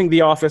reintroducing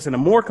The Office in a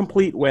more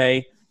complete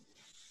way,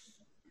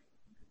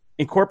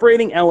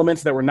 incorporating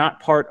elements that were not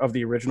part of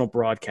the original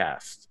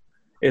broadcast,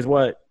 is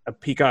what a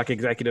Peacock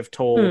executive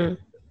told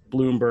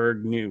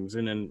Bloomberg News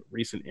in a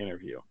recent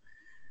interview.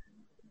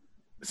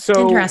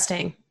 So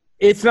interesting.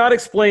 It's not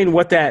explained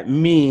what that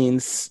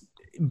means,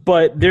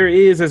 but there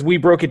is, as we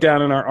broke it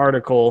down in our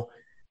article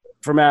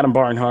from Adam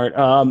Barnhart,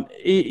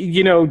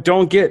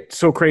 don't get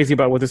so crazy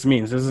about what this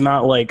means. This is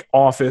not like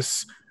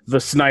Office the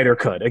Snyder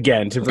cut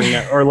again to bring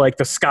that, or like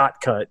the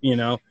Scott cut,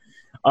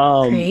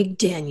 Craig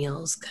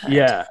Daniels cut.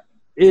 Yeah,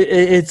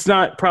 it's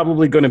not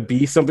probably going to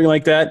be something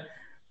like that.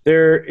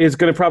 There is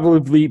going to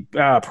probably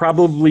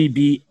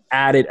be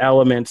added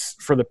elements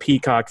for the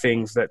Peacock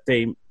things that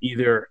they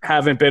either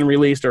haven't been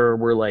released or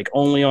were like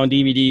only on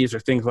DVDs or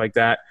things like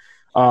that.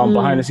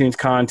 Behind the scenes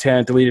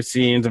content, deleted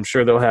scenes. I'm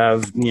sure they'll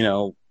have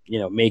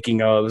making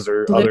ofs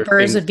or other things.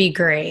 Bloopers would be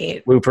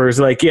great.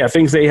 Bloopers,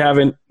 things they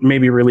haven't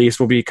maybe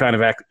released will be kind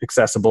of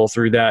accessible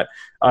through that.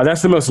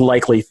 That's the most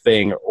likely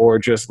thing, or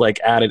just like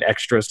added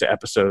extras to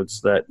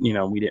episodes that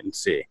we didn't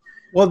see.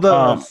 Well,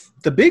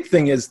 the big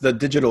thing is the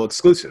digital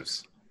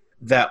exclusives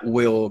that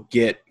will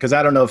get, because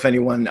I don't know if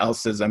anyone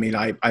else is. I mean,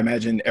 I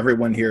imagine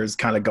everyone here has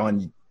kind of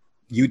gone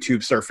YouTube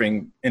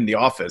surfing in The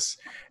Office.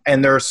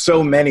 And there are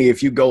so many,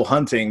 if you go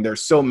hunting,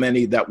 there's so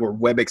many that were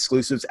web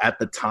exclusives at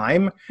the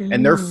time.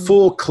 And they're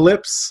full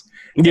clips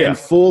and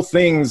full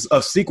things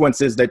of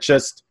sequences that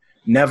just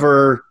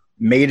never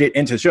made it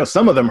into the show.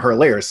 Some of them are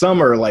hilarious.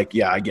 Some are like,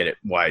 yeah, I get it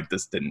why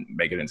this didn't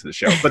make it into the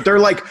show. But they're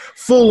like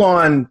full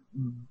on.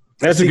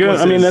 That's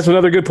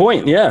another good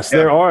point. Yes,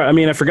 there are. I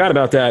mean, I forgot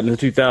about that in the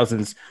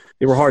 2000s.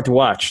 They were hard to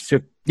watch.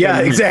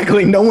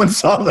 Exactly. No one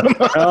saw them.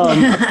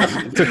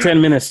 It took 10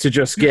 minutes to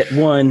just get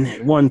one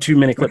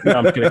 2-minute clip. No,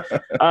 I'm kidding.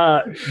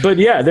 But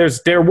yeah,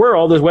 there were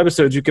all those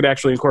webisodes you could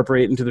actually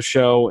incorporate into the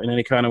show in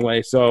any kind of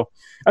way. So,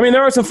 I mean,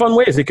 there are some fun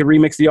ways they could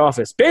remix The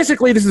Office.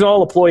 Basically, this is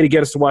all a ploy to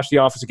get us to watch The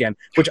Office again,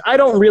 which I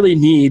don't really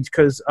need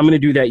because I'm going to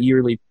do that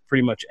yearly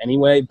pretty much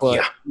anyway.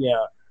 But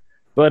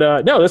no,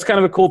 that's kind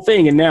of a cool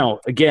thing. And now,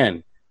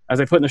 again,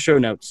 as I put in the show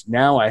notes,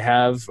 now I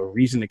have a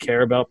reason to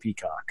care about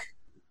Peacock.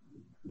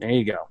 There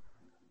you go.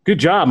 Good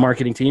job,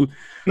 marketing team.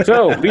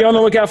 So be on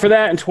the lookout for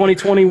that in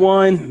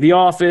 2021. The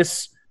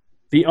Office,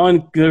 the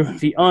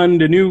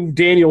new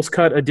Daniel's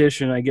Cut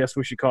edition, I guess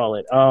we should call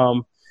it.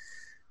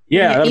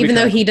 Even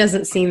though he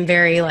doesn't seem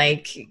very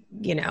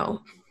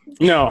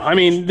No, I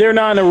mean they're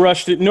not in a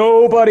rush.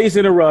 Nobody's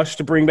in a rush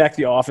to bring back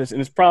The Office,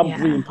 and it's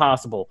probably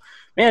impossible.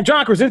 Man,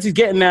 John Krasinski's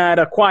getting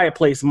that Quiet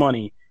Place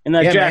money and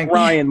that Jack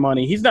Ryan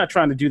money. He's not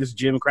trying to do this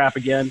Jim crap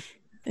again.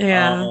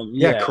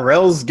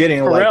 Carell's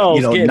getting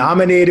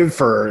nominated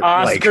for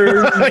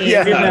Oscar,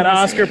 getting that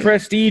Oscar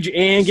prestige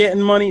and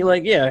getting money.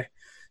 None of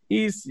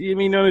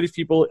these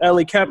people.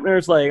 Ellie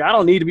Kempner's like, I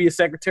don't need to be a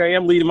secretary.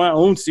 I'm leading my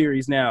own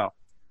series now.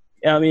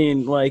 I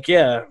mean,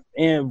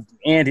 and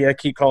Andy, I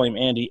keep calling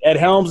him Andy. Ed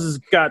Helms has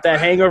got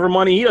that hangover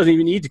money. He doesn't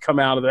even need to come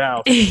out of the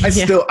house. I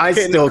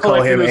still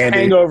call him Andy.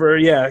 Hangover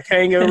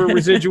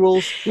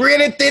residuals.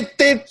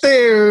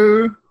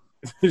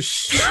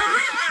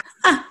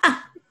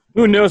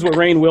 Who knows what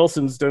Rainn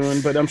Wilson's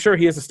doing, but I'm sure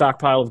he has a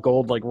stockpile of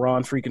gold like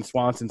Ron freaking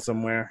Swanson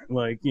somewhere.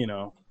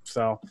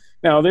 So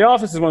now The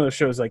Office is one of those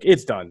shows like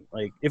it's done.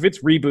 Like if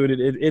it's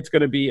rebooted, it's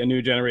going to be a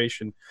new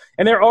generation.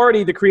 And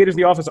the creators of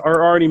The Office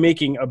are already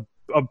making a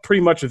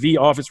pretty much The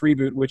Office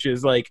reboot, which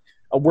is like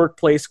a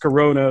workplace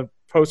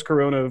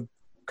post-corona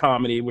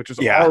comedy, which is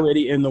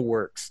already in the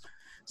works.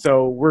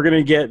 So we're going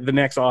to get the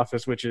next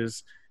Office, which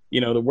is,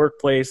 the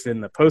workplace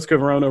in the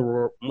post-corona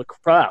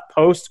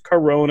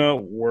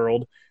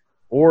world,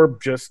 or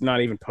just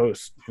not even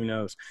post, who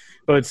knows.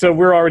 But so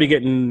we're already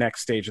getting the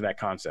next stage of that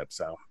concept.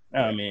 So,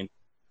 I mean,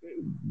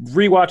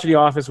 rewatching The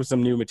Office with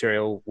some new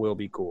material will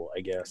be cool,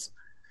 I guess.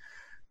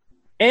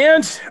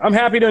 And I'm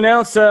happy to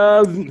announce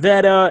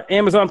that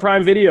Amazon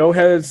Prime Video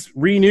has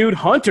renewed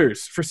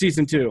Hunters for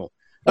season 2.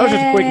 That was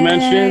just a quick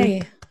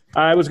mention.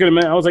 I was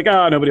like,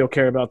 nobody will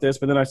care about this.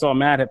 But then I saw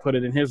Matt had put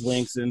it in his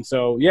links. And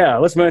so, yeah,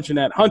 let's mention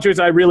that. Hunters,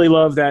 I really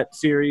love that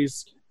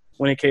series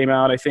when it came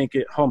out. I think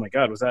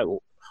was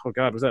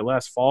that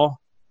last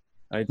fall?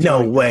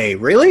 No way.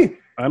 Really?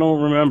 I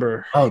don't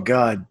remember. Oh,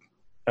 God.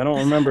 I don't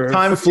remember.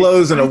 Time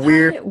flows in a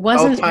weird, it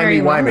wasn't very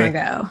long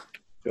ago.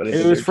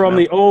 It was from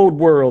the old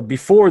world,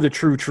 before the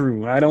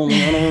true. I don't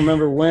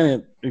remember when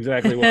it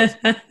exactly was.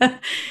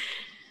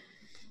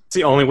 It's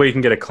the only way you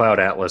can get a Cloud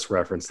Atlas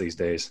reference these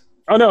days.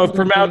 Oh, no.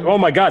 Oh,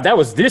 my God. That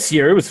was this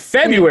year. It was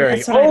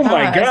February. Oh,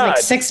 my God. It was like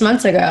 6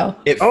 months ago.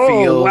 It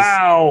feels.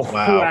 Wow.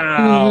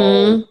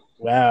 Mm-hmm.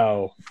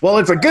 Wow. Well,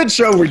 it's a good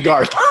show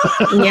regardless.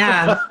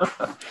 Yeah.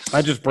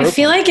 I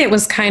feel like it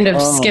was kind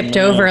of skipped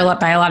over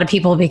by a lot of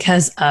people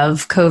because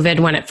of COVID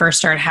when it first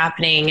started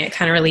happening. It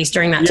kind of released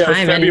during that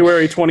time.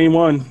 February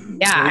 21.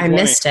 Yeah, I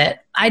missed it.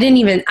 I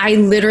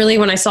literally,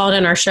 when I saw it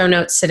in our show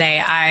notes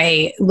today,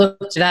 I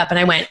looked it up and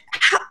I went,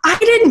 I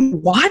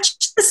didn't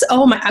watch this.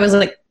 Oh my, I was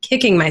like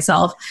kicking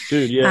myself.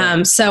 Dude,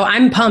 yeah. So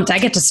I'm pumped. I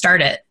get to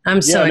start it.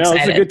 I'm so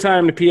excited. It's a good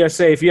time to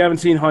PSA. If you haven't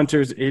seen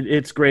Hunters,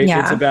 it's great. Yeah.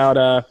 It's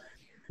about,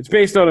 it's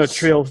based on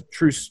true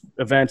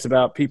events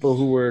about people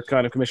who were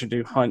kind of commissioned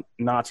to hunt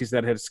Nazis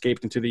that had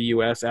escaped into the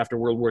U.S. after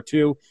World War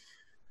II.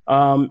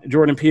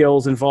 Jordan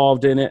Peele's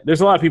involved in it. There's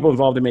a lot of people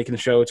involved in making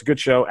the show. It's a good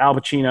show. Al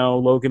Pacino,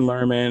 Logan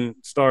Lerman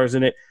stars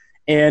in it.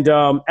 And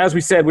as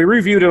we said, we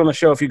reviewed it on the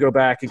show if you go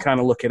back and kind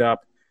of look it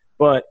up.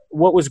 But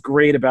what was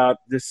great about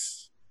the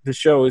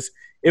show is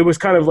it was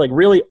kind of like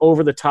really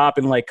over the top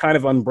and like kind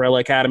of Umbrella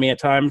Academy at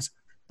times,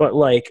 but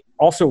like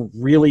also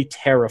really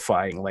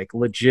terrifying, like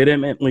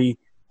legitimately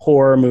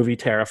horror movie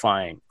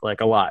terrifying, like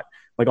a lot.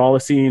 Like all the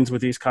scenes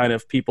with these kind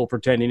of people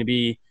pretending to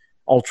be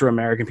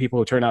ultra-American people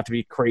who turn out to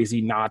be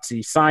crazy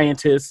Nazi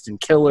scientists and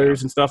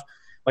killers and stuff.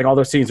 Like all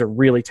those scenes are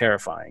really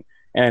terrifying.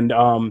 And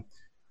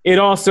it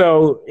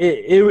also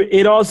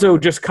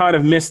just kind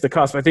of missed the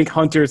cusp. I think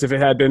Hunters, if it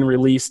had been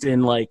released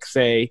in like,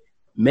 say,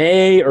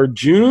 May or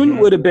June,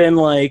 would have been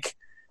like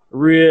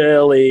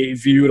really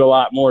viewed a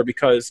lot more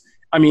because,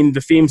 I mean,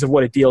 the themes of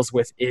what it deals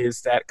with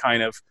is that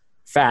kind of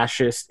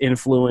fascist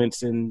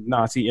influence and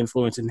Nazi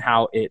influence and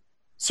how it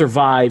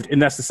survived.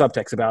 And that's the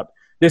subtext about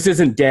this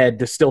isn't dead.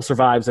 This still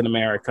survives in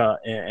America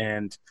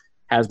and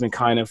has been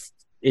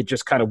it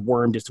just kind of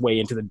wormed its way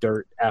into the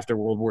dirt after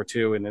World War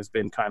II and has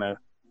been kind of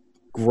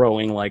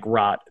growing like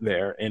rot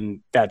there.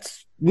 And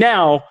that's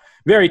now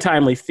very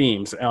timely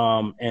themes.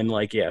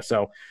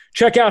 So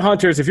check out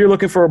Hunters if you're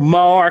looking for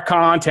more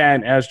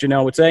content, as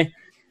Janelle would say.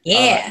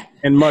 Yeah.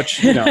 And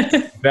much,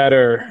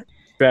 better,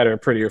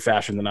 prettier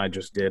fashion than I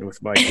just did with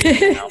my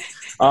check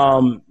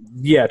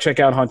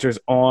out Hunters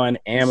on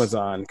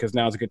Amazon because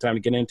now's a good time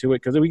to get into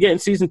it because we get in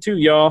season 2,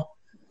 y'all.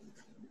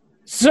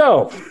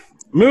 So,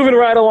 moving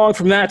right along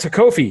from that to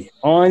Kofi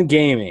on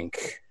gaming.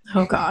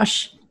 Oh,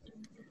 gosh.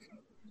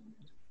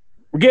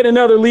 We're getting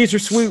another Leisure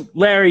Suit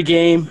Larry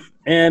game,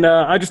 and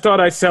I just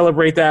thought I'd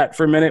celebrate that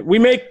for a minute. We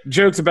make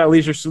jokes about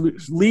Leisure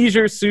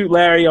Suit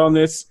Larry on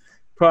this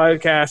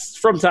podcast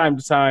from time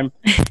to time,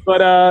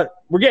 but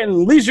we're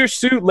getting Leisure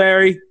Suit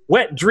Larry,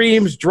 Wet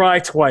Dreams Dry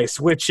Twice,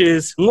 which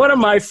is one of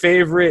my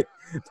favorite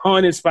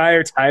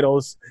pun-inspired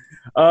titles.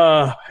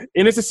 And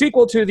it's a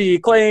sequel to the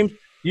acclaimed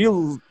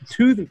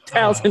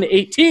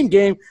 2018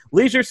 game,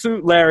 Leisure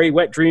Suit Larry,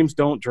 Wet Dreams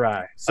Don't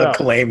Dry. So,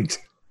 acclaimed.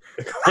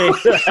 And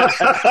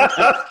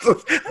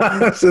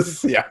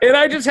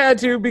I just had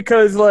to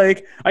because,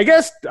 like, I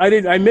guess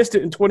I missed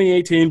it in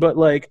 2018, but,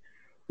 like,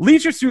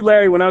 Leisure Suit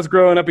Larry, when I was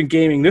growing up in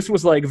gaming, this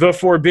was like the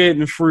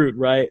forbidden fruit,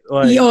 right?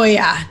 Like, oh,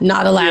 yeah.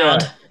 Not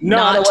allowed. Yeah,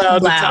 not allowed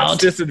to touch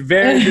this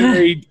very,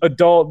 very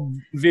adult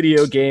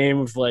video game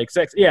of like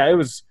sex. Yeah, it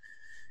was,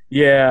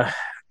 yeah.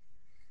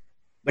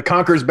 The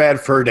Conker's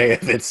Bad Fur Day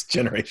of its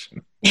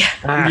generation.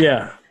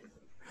 Yeah.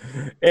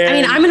 And I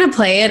mean, I'm going to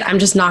play it. I'm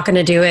just not going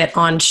to do it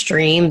on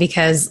stream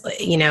because,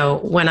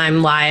 when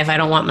I'm live, I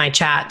don't want my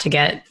chat to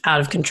get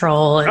out of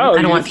control. And I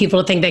don't want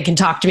people to think they can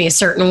talk to me a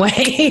certain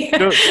way.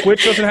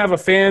 Twitch doesn't have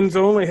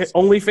a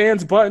only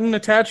fans button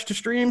attached to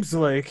streams.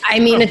 Like, I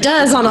mean, it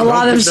does on a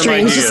lot of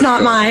streams, just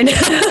not mine.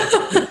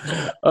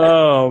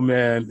 Oh,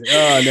 man.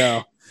 Oh,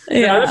 no.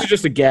 Yeah, this is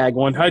just a gag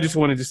one. I just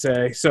wanted to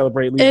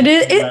celebrate.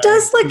 It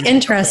does look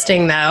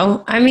interesting,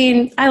 though. I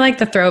mean, I like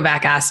the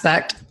throwback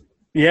aspect.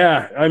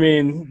 Yeah, I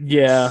mean,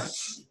 yeah.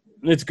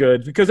 It's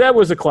good because that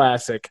was a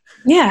classic.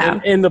 Yeah.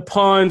 And the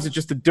puns,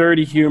 just the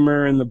dirty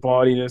humor and the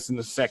bawdiness and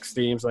the sex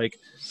themes. Like,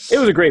 it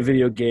was a great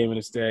video game in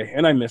its day,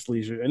 and I miss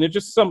Leisure. And it's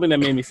just something that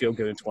made me feel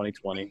good in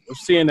 2020. We're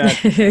seeing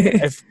that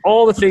if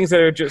all the things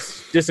that are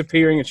just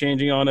disappearing and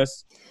changing on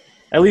us.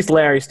 At least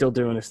Larry's still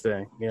doing his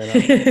thing. You know?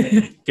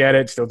 Get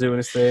it? Still doing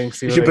his thing.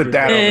 See you should put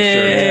that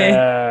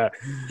on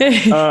the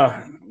shirt.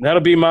 Yeah. That'll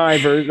be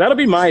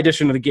my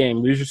edition of the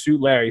game. Leisure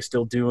Suit Larry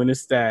still doing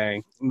his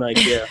thing. I'm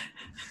like, yeah.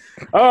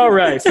 All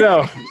right,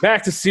 so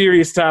back to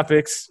serious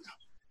topics.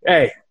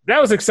 Hey, that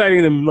was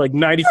exciting than like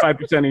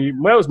 95% of you.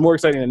 That was more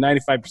exciting than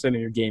 95% of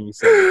your gaming.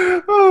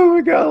 Oh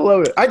my god, I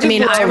love it.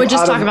 I would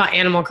just talk about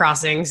Animal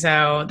Crossing,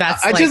 so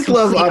that's. I just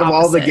love out of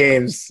all the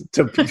games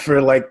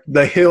for like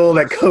the hill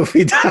that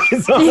Kofi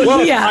dies on.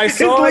 Well, yeah, I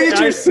saw it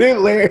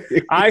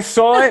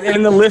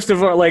in the list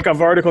of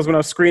articles when I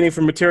was screening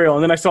for material,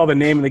 and then I saw the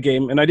name of the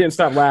game, and I didn't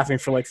stop laughing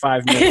for like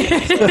 5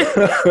 minutes.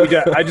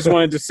 I just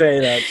wanted to say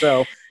that.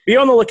 So be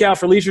on the lookout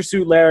for Leisure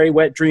Suit Larry,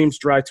 Wet Dreams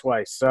Dry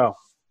Twice. So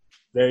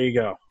there you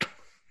go.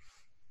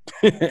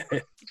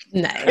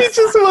 Nice. He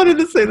just wanted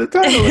to say the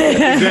title.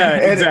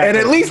 Exactly. And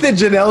at least in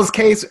Janelle's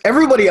case,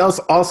 everybody else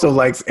also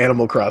likes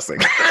Animal Crossing.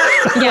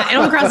 Yeah,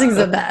 Animal Crossing's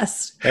the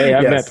best. Hey,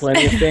 I've met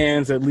plenty of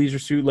fans at Leisure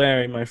Suit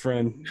Larry, my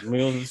friend.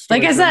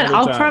 Like I said,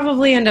 I'll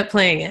probably end up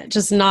playing it,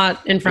 just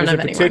not in front of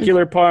anyone.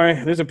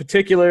 There's a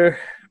particular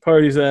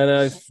parties that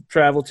I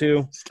travel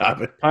to.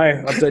 Stop it.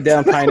 Upside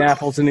down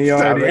pineapples in the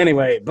yard.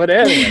 Anyway,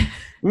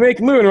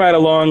 moving right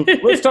along.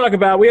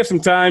 We have some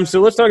time,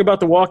 so let's talk about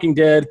The Walking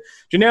Dead.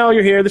 Janelle,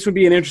 you're here. This would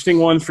be an interesting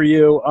one for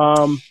you.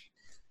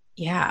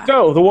 Yeah.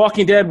 So, The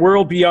Walking Dead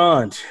World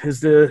Beyond is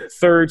the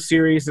third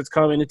series that's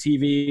coming to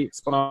TV. It's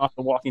spun off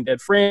the Walking Dead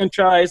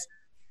franchise.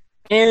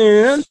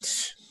 And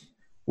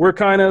we're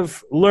kind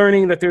of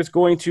learning that there's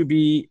going to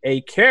be a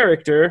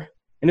character,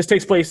 and this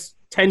takes place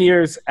 10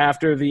 years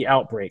after the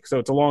outbreak, so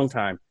it's a long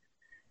time.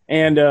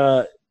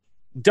 And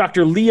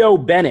Dr. Leo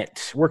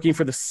Bennett, working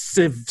for the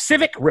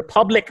Civic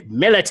Republic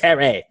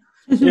military,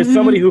 is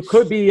somebody who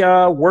could be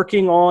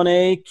working on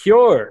a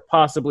cure,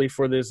 possibly,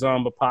 for this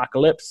zombie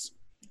apocalypse.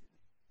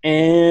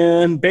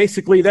 And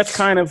basically, that's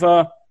kind of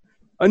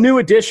a new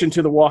addition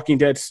to the Walking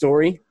Dead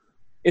story.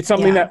 It's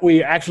something that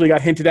we actually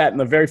got hinted at in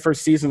the very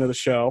first season of the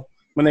show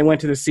when they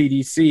went to the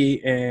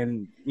CDC,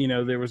 and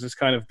there was this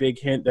kind of big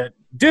hint that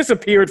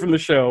disappeared from the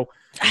show.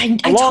 I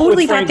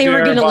totally thought they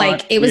were going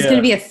to it was going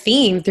to be a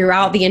theme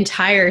throughout the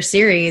entire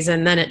series,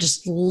 and then it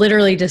just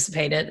literally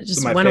dissipated. It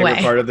just went away. My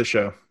favorite part of the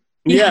show.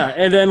 Yeah,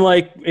 and then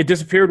it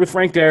disappeared with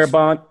Frank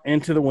Darabont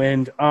into the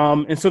wind.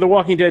 And so the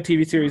Walking Dead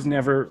TV series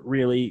never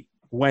really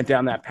went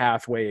down that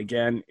pathway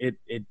again. It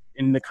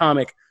in the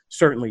comic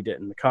certainly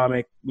didn't. The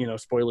comic,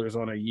 spoilers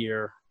on a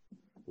year,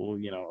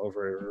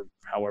 over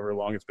however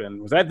long it's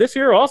been. Was that this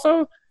year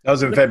also? That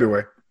was in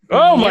February.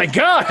 Oh my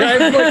God! I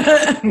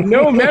have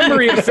no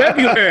memory of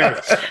February.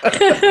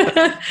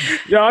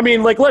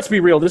 Let's be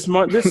real.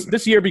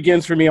 This year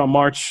begins for me on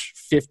March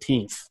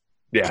 15th.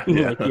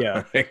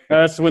 Yeah.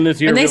 That's when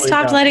this year. And they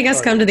stopped letting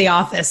us come to the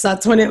office.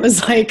 That's when it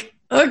was like,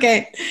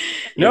 okay.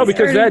 No,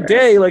 because that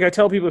day, I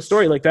tell people a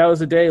story. That was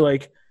the day.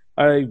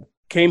 I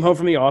came home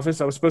from the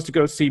office. I was supposed to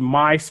go see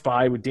My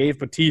Spy with Dave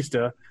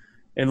Bautista.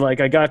 And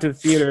I got to the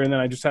theater, and then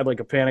I just had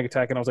a panic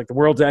attack, and I was like, the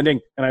world's ending.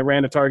 And I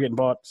ran to Target and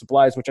bought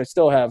supplies, which I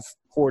still have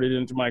hoarded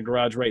into my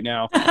garage right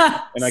now.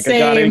 And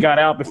I got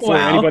out before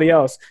anybody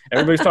else.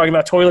 Everybody's talking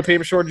about toilet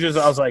paper shortages.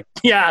 I was like,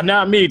 yeah,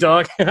 not me,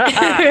 dog. No.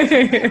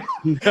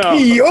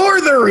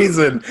 You're the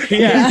reason.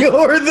 Yeah.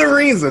 You're the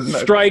reason.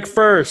 Strike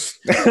first.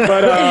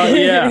 But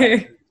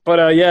yeah. But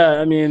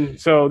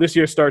so this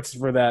year starts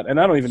for that, and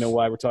I don't even know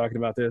why we're talking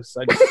about this.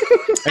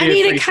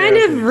 It kind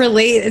of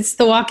relates. It's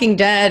The Walking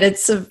Dead.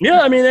 It's there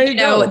you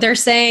go. They're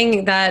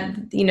saying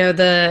that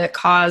the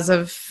cause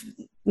of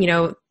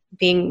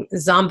being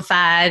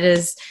zombified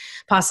is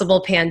possible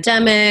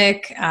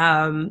pandemic.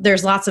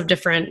 There's lots of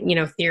different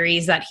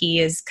theories that he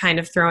is kind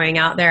of throwing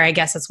out there. I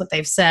guess that's what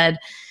they've said,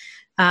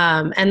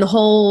 and the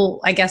whole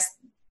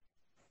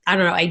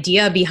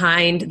idea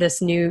behind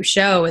this new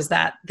show is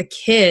that the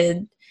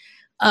kid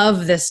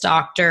of this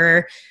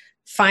doctor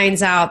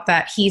finds out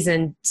that he's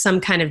in some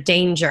kind of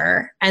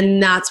danger.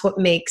 And that's what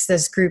makes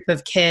this group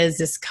of kids,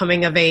 this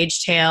coming of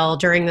age tale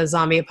during the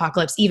zombie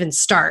apocalypse even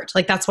start.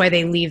 That's why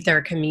they leave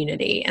their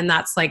community. And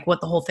that's what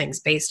the whole thing's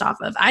based off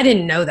of. I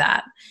didn't know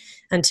that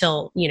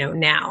until,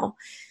 now.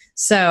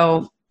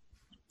 So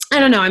I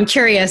don't know. I'm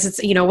curious.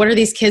 It's, what are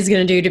these kids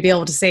going to do to be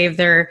able to save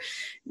their,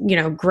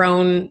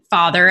 grown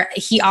father?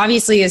 He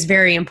obviously is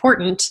very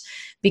important,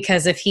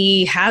 because if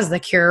he has the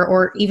cure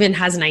or even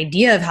has an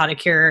idea of how to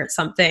cure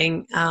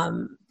something,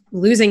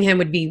 losing him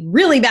would be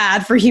really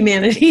bad for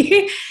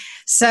humanity.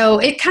 So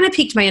it kind of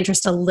piqued my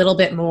interest a little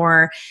bit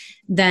more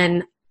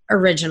than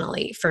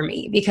originally for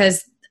me,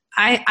 because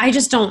I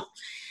just don't,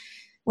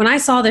 when I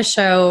saw this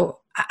show,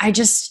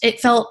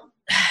 it felt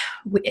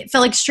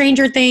like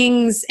Stranger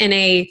Things in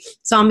a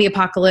zombie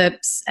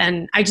apocalypse.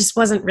 And I just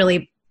wasn't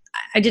really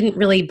I didn't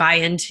really buy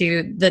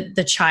into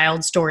the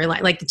child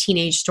storyline, like the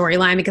teenage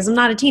storyline, because I'm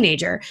not a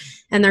teenager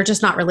and they're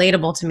just not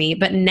relatable to me.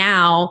 But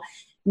now,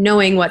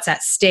 knowing what's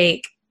at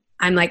stake,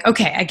 I'm like,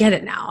 okay, I get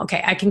it now.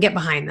 Okay, I can get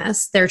behind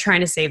this. They're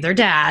trying to save their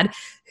dad,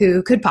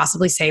 who could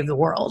possibly save the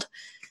world.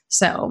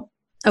 So,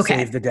 okay.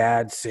 Save the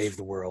dad, save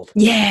the world.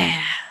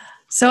 Yeah.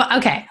 So,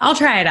 okay, I'll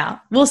try it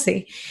out. We'll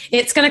see.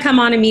 It's going to come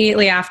on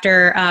immediately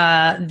after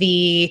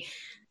the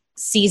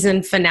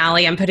season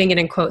finale. I'm putting it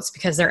in quotes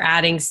because they're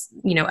adding,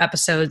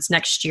 episodes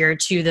next year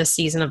to the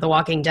season of The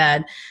Walking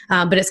Dead.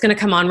 But it's going to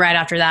come on right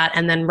after that.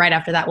 And then right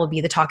after that will be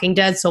The Talking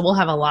Dead. So we'll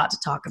have a lot to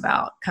talk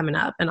about coming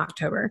up in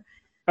October.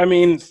 I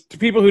mean, to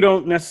people who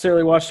don't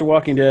necessarily watch The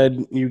Walking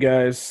Dead, you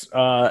guys,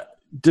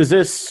 does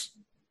this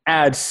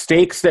add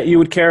stakes that you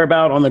would care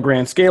about on the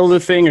grand scale of the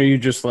thing? Or are you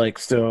just like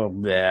still,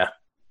 yeah?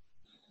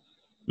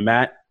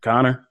 Matt,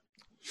 Connor?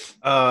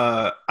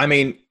 I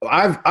mean,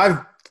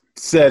 I've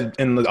said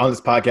on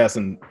this podcast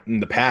in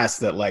the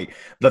past that like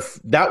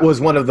that was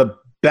one of the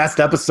best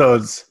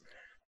episodes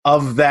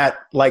of that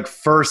like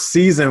first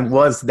season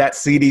was that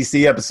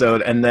CDC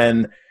episode, and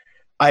then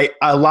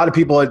a lot of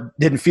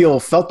people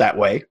felt that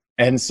way,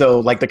 and so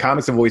like the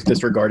comics have always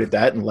disregarded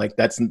that, and like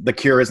that's the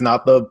cure is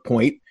not the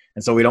point,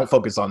 and so we don't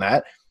focus on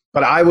that.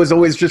 But I was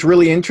always just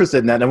really interested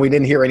in that, and we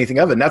didn't hear anything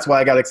of it. And that's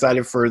why I got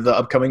excited for the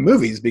upcoming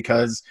movies,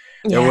 because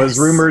there was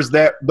rumors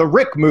that the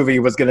Rick movie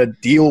was going to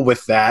deal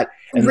with that.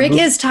 And Rick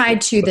is tied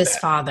to this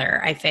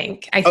father, I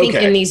think. I think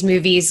in these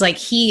movies, like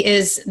he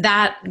is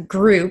that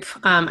group.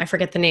 I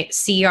forget the name,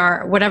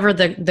 CR, whatever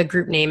the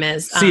group name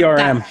is.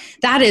 CRM.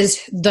 That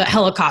is the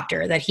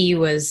helicopter that he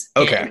was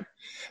in.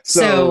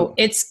 So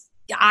it's.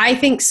 I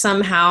think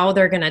somehow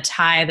they're going to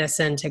tie this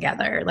in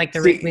together, like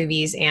the Rick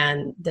movies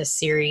and this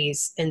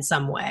series in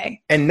some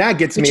way. And that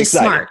gets me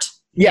excited. Smart.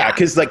 Yeah,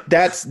 because like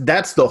that's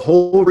the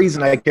whole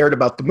reason I cared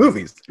about the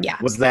movies. Yeah,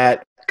 was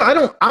that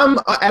I'm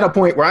at a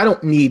point where I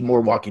don't need more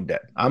Walking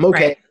Dead. I'm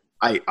okay.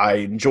 Right. I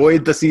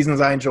enjoyed the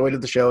seasons I enjoyed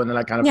of the show, and then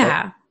I kind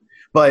of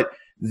but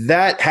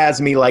that has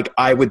me like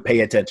I would pay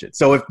attention.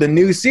 So if the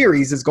new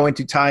series is going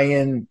to tie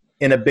in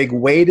a big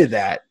way to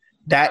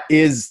that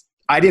is.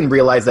 I didn't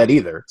realize that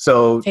either.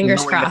 So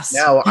fingers crossed.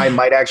 Now I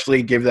might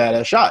actually give that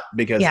a shot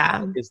because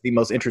it's the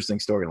most interesting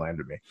storyline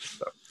to me.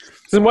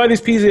 So why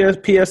these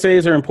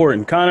PSAs are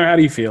important. Connor, how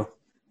do you feel?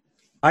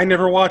 I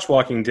never watched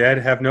Walking Dead,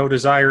 have no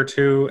desire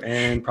to,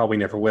 and probably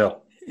never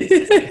will.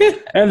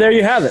 And there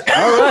you have it.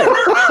 All right.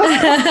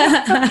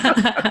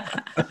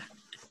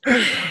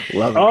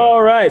 Love it.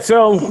 All right.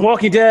 So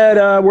Walking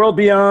Dead World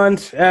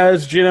Beyond,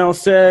 as Janelle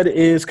said,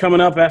 is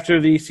coming up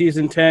after the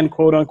season 10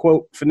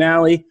 quote-unquote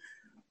finale.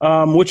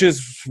 Which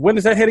is, when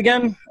does that hit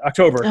again?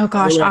 October. Oh,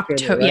 gosh,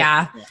 October. Right?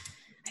 Yeah.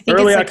 I think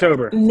early it's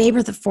October.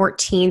 Maybe the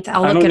 14th.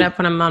 I'll look it up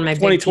when I'm on my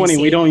 2020,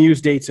 we don't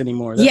use dates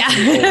anymore.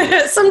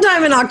 That's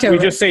sometime in October. We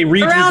just say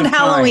regions around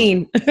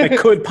Halloween. That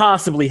could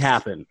possibly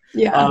happen.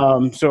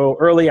 Yeah. So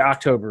early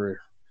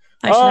October.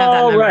 I should have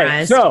that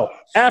memorized. Right. So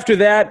after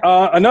that,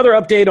 another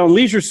update on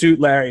Leisure Suit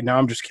Larry. No,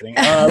 I'm just kidding.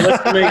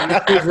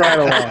 Let's move right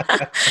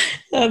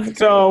along.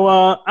 So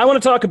I want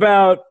to talk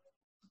about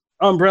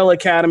Umbrella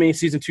Academy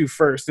season 2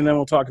 first, and then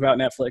we'll talk about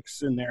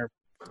Netflix and their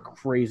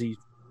crazy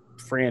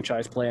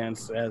franchise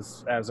plans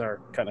as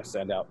our kind of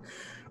send out.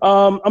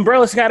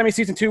 Umbrella Academy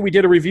season 2, we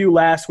did a review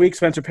last week.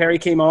 Spencer Perry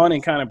came on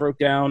and kind of broke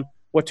down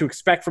what to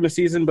expect from the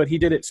season, but he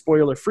did it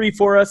spoiler free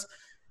for us.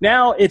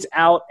 Now it's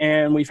out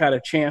and we've had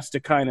a chance to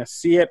kind of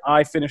see it.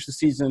 I finished the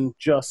season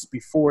just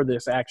before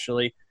this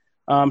actually.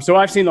 So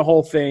I've seen the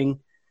whole thing.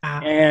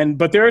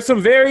 But there are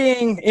some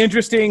varying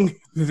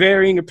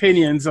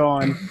opinions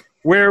on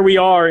where we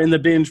are in the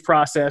binge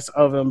process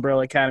of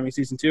Umbrella Academy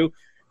Season 2.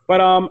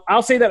 But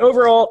I'll say that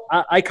overall,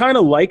 I kind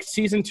of liked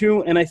Season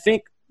 2, and I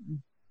think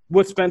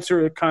what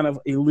Spencer kind of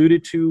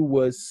alluded to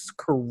was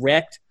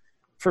correct.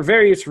 For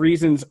various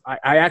reasons,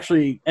 I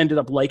actually ended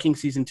up liking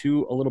Season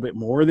 2 a little bit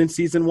more than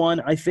Season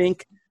 1, I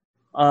think.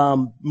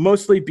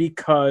 Mostly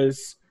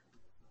because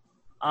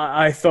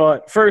I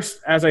thought,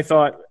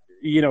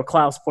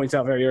 Klaus points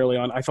out very early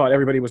on, I thought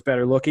everybody was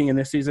better looking in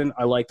this season.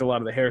 I liked a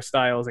lot of the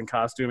hairstyles and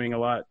costuming a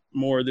lot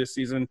more this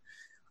season.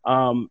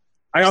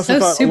 I also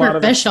thought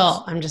superficial. A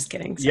lot of I'm just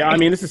kidding. Sorry. Yeah, I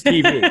mean, this is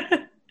TV.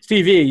 It's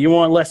TV. You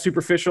want less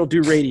superficial?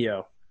 Do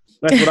radio.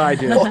 That's what I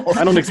do.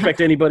 I don't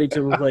expect anybody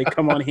to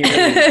come on here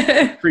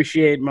and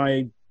appreciate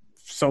my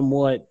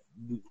somewhat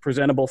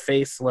presentable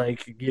face,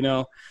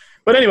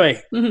 But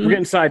anyway, we're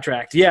getting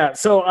sidetracked. Yeah,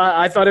 so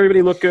I thought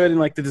everybody looked good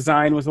and the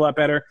design was a lot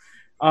better.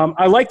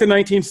 I like the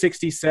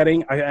 1960s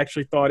setting. I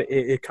actually thought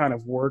it kind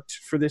of worked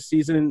for this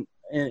season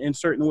in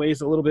certain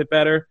ways a little bit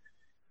better.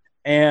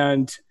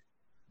 And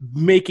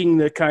making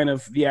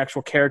the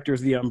actual characters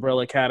of the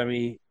Umbrella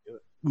Academy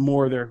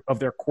more of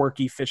their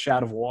quirky fish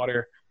out of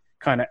water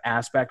kind of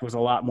aspect was a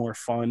lot more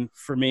fun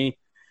for me.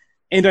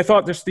 And I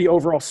thought just the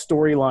overall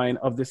storyline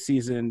of this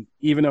season,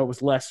 even though it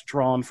was less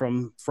drawn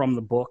from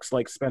the books,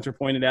 like Spencer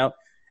pointed out,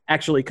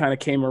 actually kind of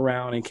came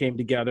around and came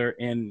together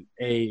in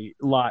a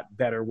lot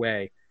better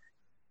way.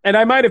 And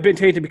I might have been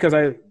tainted because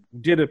I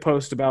did a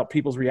post about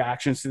people's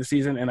reactions to the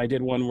season, and I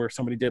did one where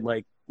somebody did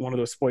like one of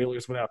those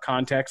spoilers without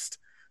context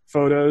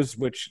photos,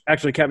 which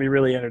actually kept me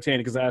really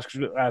entertained because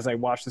as I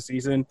watched the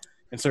season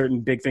and certain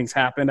big things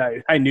happened,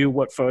 I knew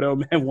what photo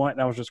meant what,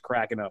 and I was just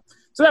cracking up.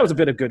 So that was a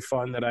bit of good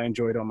fun that I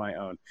enjoyed on my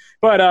own.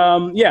 But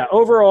yeah,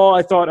 overall,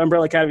 I thought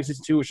Umbrella Academy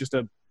Season 2 was just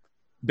a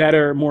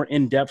better, more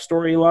in-depth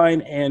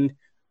storyline, and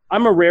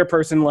I'm a rare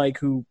person like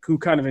who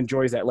kind of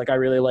enjoys that. Like I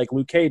really like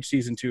Luke Cage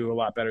Season 2 a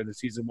lot better than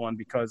Season 1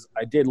 because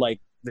I did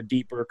like the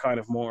deeper, kind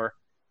of more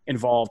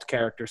involved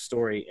character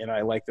story, and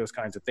I like those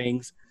kinds of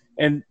things.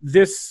 And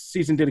this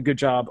season did a good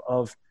job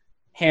of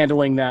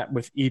handling that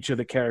with each of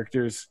the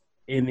characters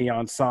in the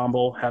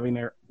ensemble, having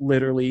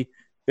literally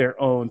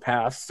their own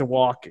paths to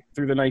walk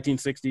through the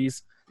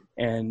 1960s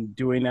and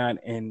doing that.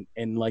 And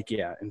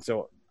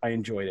so I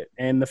enjoyed it.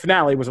 And the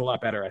finale was a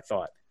lot better, I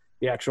thought.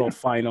 The actual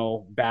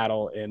final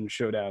battle and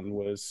showdown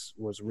was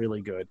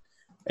really good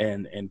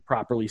and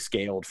properly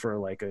scaled for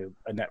like a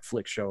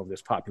Netflix show of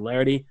this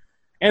popularity.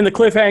 And the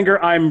cliffhanger,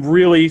 I'm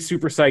really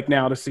super psyched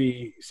now to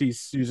see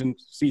season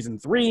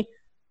 3.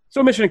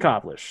 So mission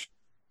accomplished.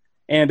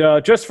 And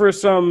just for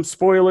some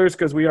spoilers,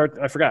 because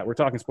I forgot, we're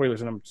talking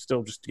spoilers, and I'm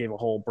still just gave a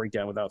whole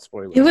breakdown without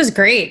spoilers. It was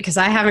great because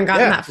I haven't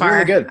gotten that far.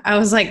 Really good. I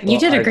was like, you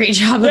did a great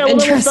job of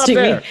interesting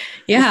me.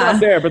 Yeah. We'll stop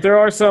there, but there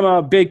are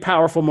some big,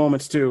 powerful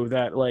moments too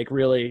that like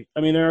really, I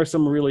mean, there are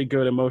some really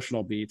good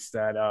emotional beats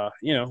that,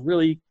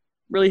 really,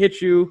 really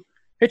hit you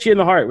in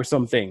the heart with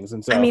some things.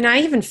 And so, I mean, I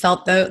even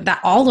felt that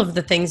all of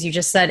the things you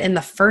just said in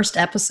the first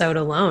episode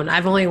alone,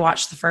 I've only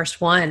watched the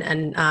first one.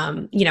 And,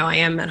 I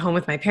am at home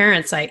with my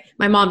parents.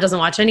 My mom doesn't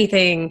watch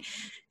anything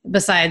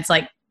besides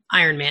like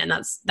Iron Man.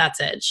 That's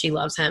it. She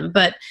loves him.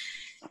 But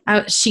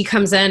she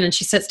comes in and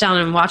she sits down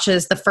and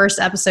watches the first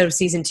episode of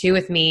season 2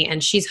 with me,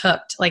 and she's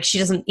hooked. Like she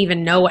doesn't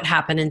even know what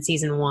happened in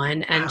season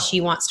 1, and she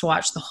wants to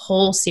watch the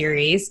whole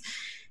series.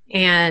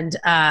 And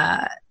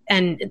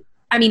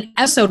I mean,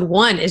 episode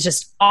 1 is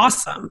just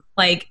awesome.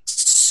 Like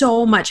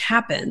so much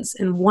happens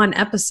in one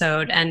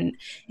episode, and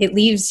it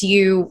leaves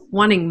you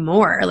wanting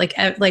more. Like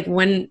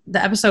when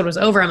the episode was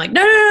over, I'm like,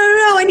 no,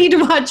 I need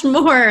to watch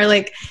more.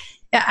 Like,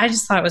 yeah, I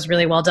just thought it was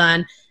really well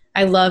done.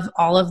 I love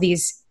all of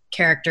these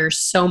characters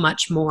so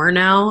much more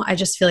now. I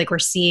just feel like we're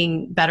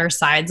seeing better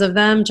sides of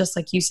them, just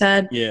like you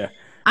said. Yeah.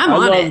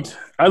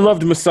 I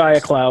loved Messiah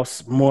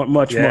Klaus much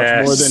more than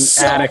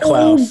Ada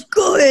Klaus.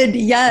 Good,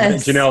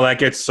 yes. Janelle, that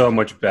gets so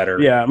much better.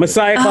 Yeah,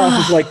 Messiah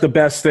Klaus is like the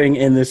best thing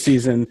in this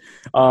season,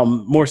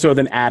 more so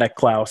than Ada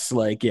Klaus.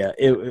 Like, yeah,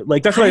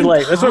 that's what I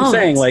like. That's what I'm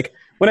saying. Like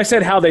when I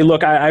said how they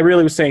look, I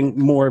really was saying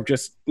more of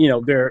just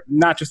their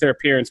not just their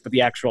appearance, but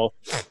the actual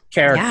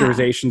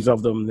characterizations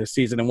of them this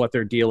season and what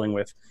they're dealing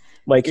with.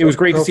 Like it was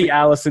great to see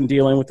Allison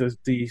dealing with the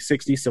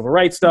 60s civil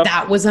rights stuff.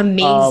 That was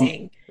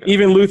amazing.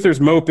 Even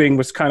Luther's moping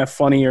was kind of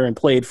funnier and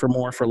played for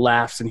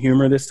laughs and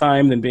humor this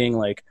time than being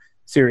like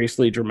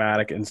seriously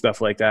dramatic and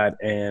stuff like that.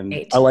 And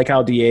I like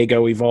how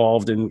Diego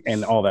evolved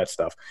and all that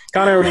stuff.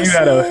 Connor,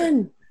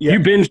 you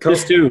binged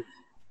this too.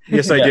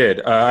 Yes, I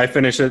did. I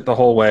finished it the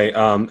whole way.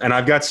 And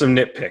I've got some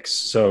nitpicks.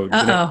 So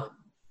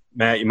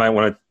Matt, you might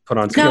want to put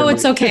on some. No,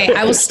 it's okay.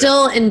 I will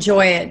still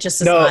enjoy it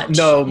just as much.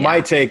 No,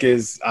 my take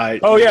is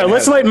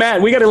let's let Matt.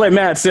 We got to let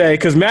Matt say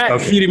because Matt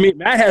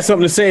has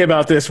something to say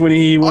about this when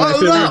he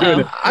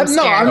I'm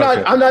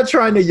not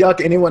trying to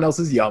yuck anyone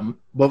else's yum,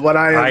 but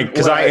I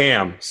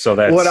am. So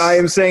that's what I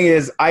am saying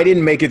is I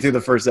didn't make it through the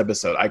first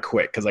episode. I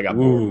quit because I got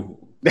bored.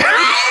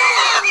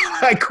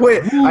 I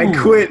quit.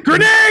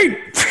 Grenade!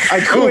 I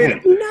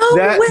quit.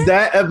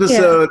 That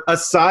episode,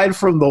 aside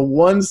from the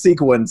one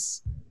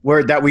sequence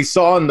that we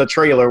saw in the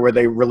trailer where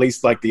they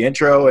released like the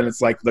intro and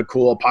it's like the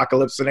cool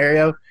apocalypse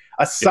scenario.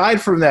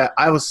 Aside from that,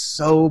 I was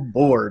so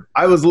bored.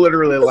 I was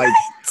literally like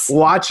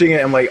watching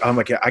it. I'm like, oh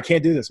my God, I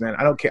can't do this, man.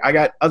 I don't care. I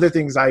got other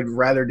things I'd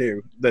rather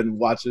do than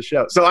watch the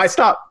show. So I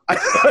stopped.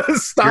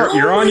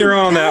 You're on your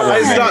own that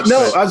way. I stopped.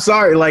 No, I'm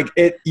sorry. Like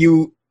it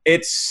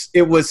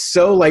was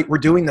so like we're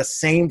doing the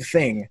same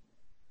thing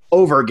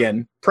over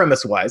again,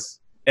 premise wise.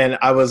 And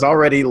I was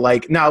already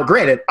like, now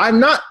granted, I'm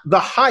not the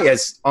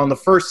highest on the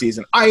first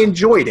season. I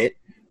enjoyed it,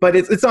 but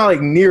it's not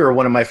like near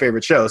one of my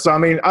favorite shows. So, I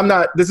mean,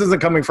 this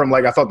isn't coming from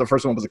like, I thought the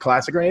first one was a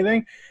classic or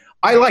anything.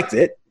 I liked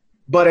it,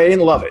 but I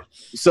didn't love it.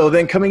 So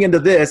then coming into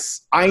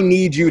this, I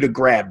need you to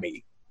grab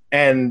me.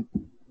 And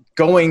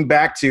going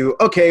back to,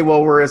 okay,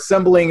 well, we're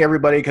assembling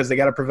everybody because they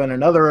got to prevent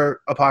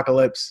another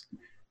apocalypse.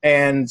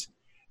 And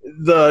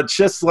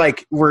just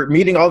like we're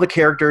meeting all the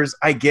characters,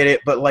 I get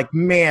it, but like,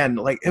 man,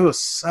 like it was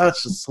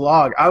such a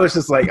slog. I was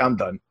just like, I'm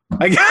done.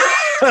 I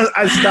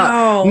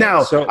stopped.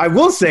 Now, I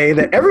will say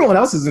that everyone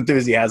else's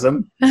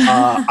enthusiasm,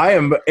 I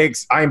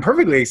am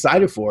perfectly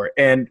excited for it,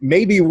 and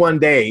maybe one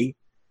day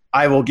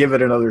I will give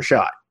it another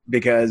shot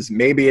because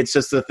maybe it's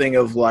just a thing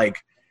of like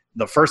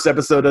the first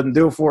episode doesn't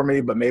do it for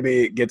me, but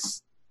maybe it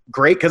gets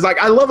great because like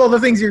I love all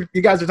the things you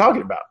guys are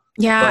talking about.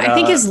 Yeah,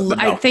 But,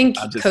 I think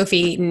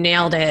Kofi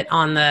nailed it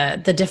on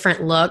the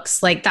different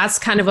looks. Like that's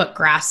kind of what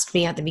grasped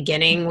me at the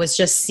beginning was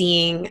just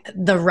seeing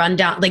the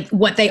rundown, like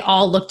what they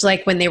all looked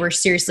like when they were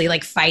seriously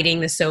like fighting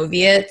the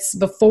Soviets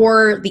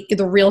before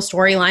the real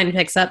storyline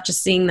picks up.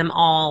 Just seeing them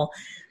all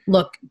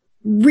look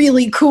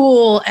really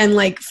cool and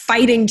like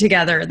fighting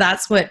together.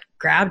 That's what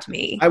grabbed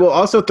me. I will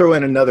also throw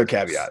in another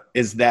caveat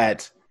is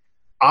that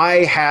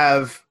I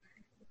have,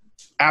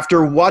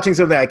 after watching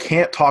something I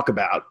can't talk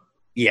about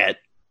yet,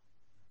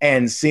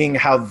 and seeing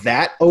how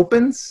that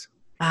opens,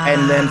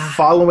 and then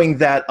following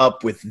that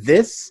up with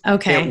this,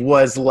 it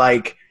was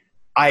like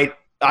I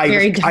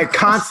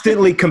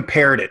constantly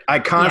compared it. I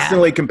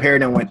constantly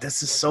compared and went,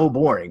 "This is so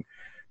boring."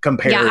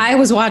 Compared, I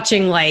was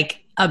watching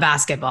like a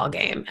basketball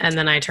game, and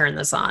then I turned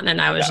this on,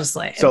 and I was just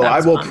like, "So I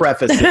will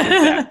preface it with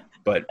that."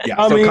 But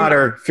so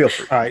Connor, feel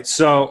free. All right,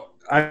 so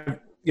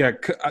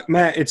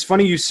Matt, it's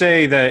funny you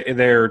say that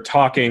they're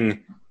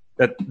talking.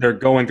 That they're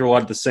going through a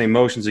lot of the same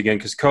motions again,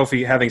 because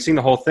Kofi, having seen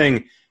the whole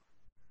thing,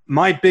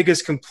 my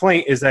biggest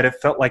complaint is that it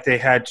felt like they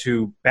had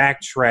to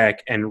backtrack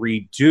and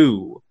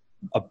redo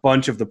a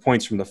bunch of the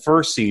points from the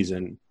first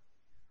season,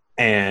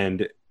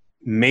 and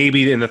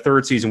maybe in the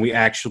third season we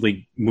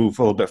actually move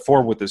a little bit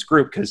forward with this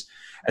group, because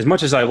as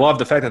much as I love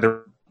the fact that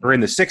they're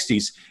in the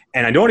 60s,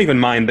 and I don't even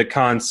mind the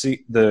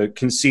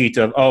conceit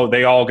of,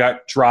 they all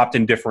got dropped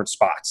in different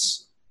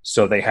spots,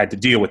 so they had to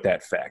deal with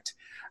that fact.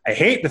 I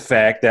hate the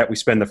fact that we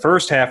spend the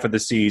first half of the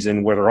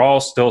season where they're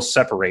all still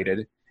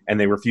separated and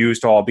they refuse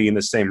to all be in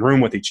the same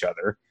room with each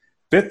other.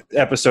 Fifth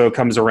episode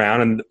comes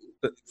around and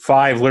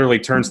 5 literally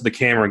turns to the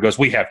camera and goes,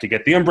 "We have to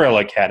get the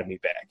Umbrella Academy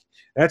back."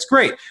 That's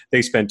great.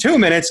 They spend 2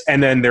 minutes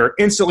and then they're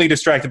instantly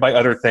distracted by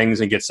other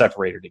things and get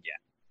separated again.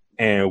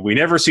 And we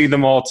never see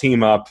them all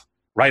team up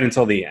right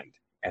until the end.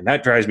 And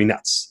that drives me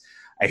nuts.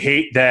 I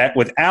hate that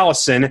with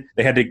Allison,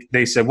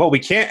 they said, well, we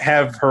can't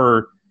have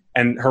her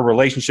and her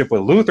relationship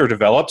with Luther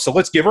develop, so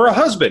let's give her a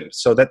husband,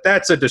 so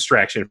that's a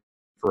distraction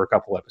for a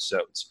couple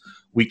episodes.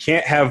 We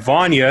can't have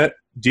Vanya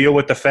deal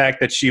with the fact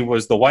that she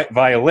was the white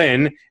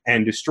violin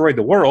and destroyed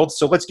the world,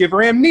 so let's give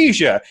her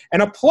amnesia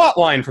and a plot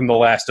line from The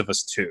Last of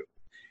Us 2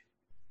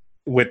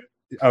 with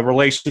a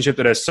relationship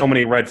that has so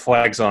many red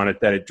flags on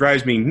it that it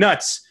drives me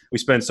nuts. We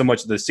spend so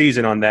much of the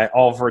season on that,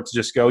 all for it to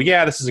just go,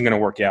 this isn't going to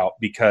work out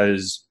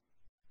because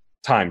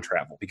time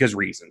travel, because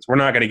reasons. We're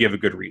not going to give a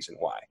good reason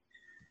why.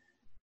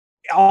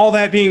 All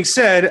that being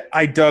said,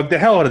 I dug the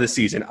hell out of the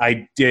season.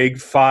 I dig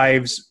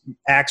 5's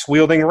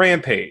axe-wielding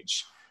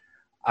rampage.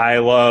 I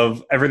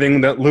love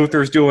everything that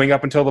Luther's doing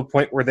up until the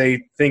point where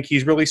they think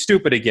he's really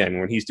stupid again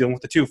when he's dealing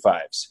with the 2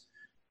 5s.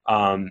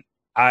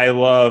 I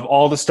love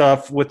all the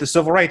stuff with the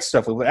civil rights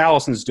stuff, what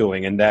Allison's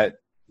doing, and that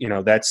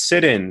that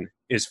sit-in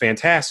is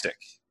fantastic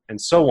and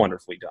so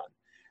wonderfully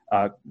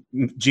done.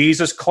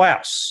 Jesus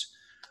Klaus.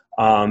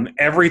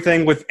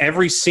 Everything with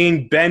every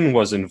scene Ben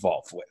was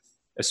involved with,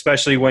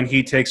 especially when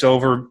he takes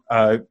over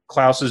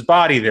Klaus's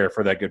body there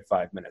for that good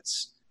 5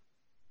 minutes.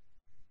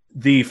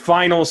 The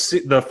final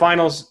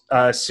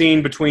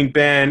scene between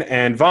Ben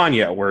and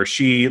Vanya, where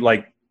she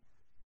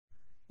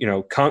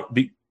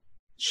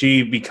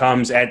she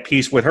becomes at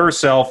peace with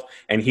herself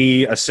and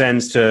he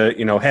ascends to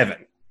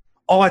heaven.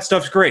 All that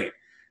stuff's great.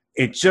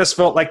 It just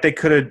felt like they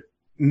could have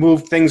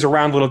moved things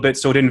around a little bit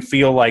so it didn't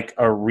feel like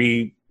a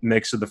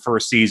remix of the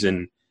first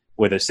season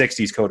with a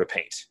 60s coat of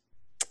paint.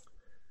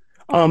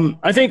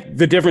 I think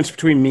the difference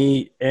between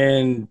me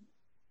and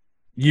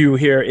you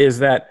here is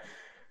that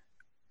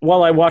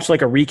while I watched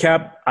like a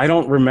recap, I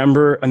don't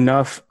remember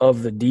enough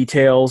of the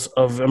details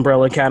of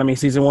Umbrella Academy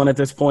season 1 at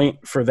this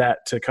point for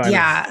that to kind of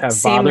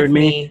have bothered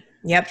me.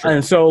 Yep.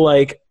 And so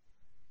like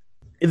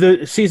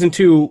the season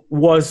 2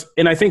 was,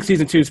 and I think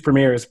season 2's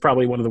premiere is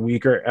probably one of the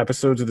weaker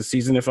episodes of the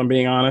season, if I'm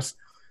being honest,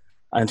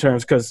 in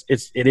terms, because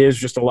it is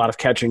just a lot of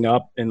catching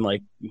up and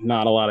like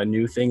not a lot of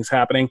new things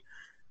happening.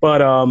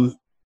 But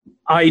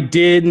I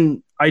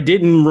didn't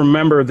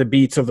remember the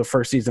beats of the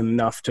first season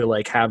enough to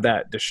like have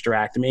that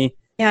distract me.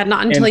 Yeah,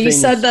 not until you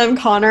said them,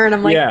 Connor, and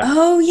I'm like,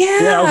 oh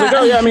yeah. Yeah, I was like,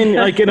 oh yeah. I mean,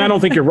 like, and I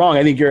don't think you're wrong.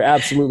 I think you're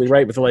absolutely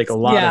right with like a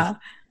lot of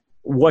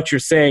what you're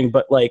saying.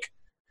 But like,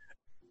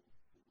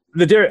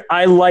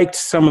 I liked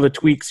some of the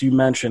tweaks you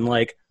mentioned.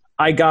 Like,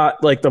 I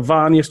got like the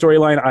Vanya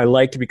storyline I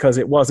liked because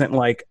it wasn't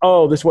like,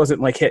 this wasn't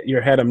like hit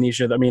your head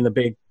amnesia. I mean, the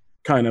big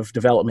kind of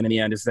development in the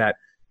end is that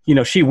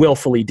she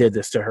willfully did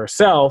this to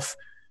herself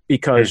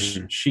because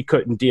she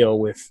couldn't deal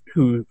with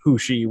who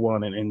she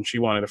wanted, and she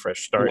wanted a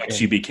fresh start. What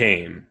she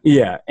became.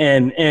 Yeah,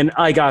 and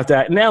I got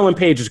that. And Ellen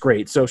Page is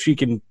great, so she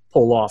can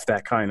pull off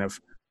that kind of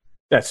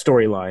that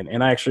storyline.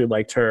 And I actually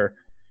liked her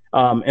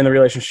in the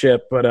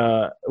relationship,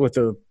 but with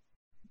the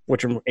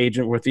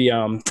agent with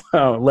the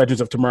Legends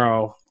of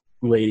Tomorrow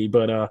lady.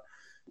 But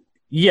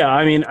yeah,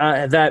 I mean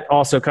that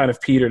also kind of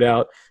petered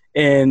out.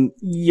 And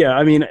yeah,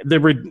 I mean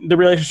the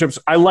relationships.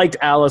 I liked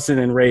Allison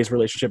and Ray's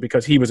relationship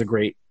because he was a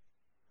great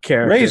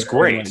character. Ray's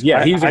great.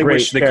 Yeah, he's a great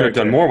wish they could have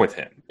done more with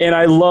him. And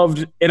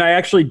I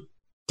actually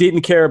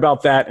didn't care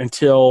about that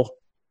until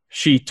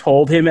she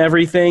told him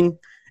everything.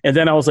 And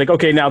then I was like,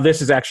 okay, now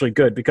this is actually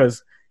good,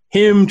 because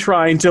him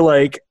trying to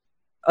like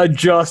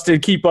adjust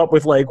and keep up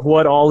with like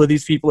what all of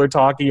these people are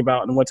talking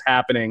about and what's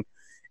happening.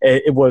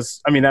 It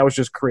was, I mean, that was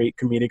just great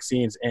comedic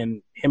scenes,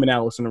 and him and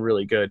Allison are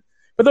really good.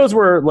 But those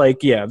were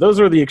like, yeah, those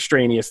are the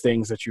extraneous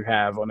things that you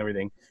have on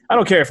everything. I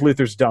don't care if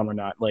Luther's dumb or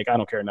not. Like, I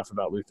don't care enough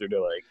about Luther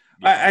to like.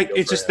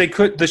 It's just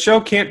the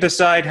show can't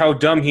decide how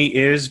dumb he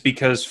is,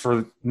 because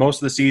for most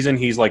of the season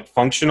he's like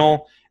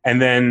functional,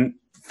 and then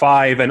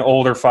 5 and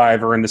older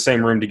 5 are in the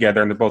same room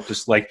together, and they're both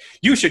just like,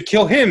 you should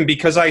kill him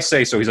because I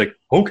say so. He's like,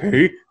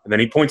 okay, and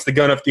then he points the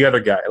gun at the other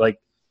guy. Like,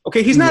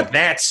 okay, he's not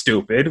that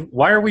stupid.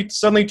 Why are we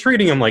suddenly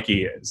treating him like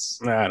he is?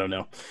 I don't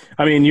know.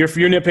 I mean, your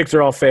nitpicks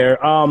are all fair.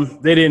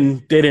 They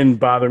didn't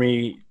bother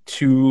me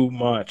too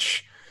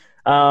much.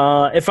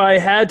 If I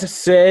had to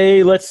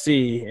say, let's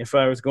see, if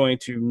I was going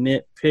to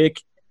nitpick,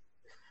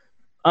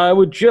 I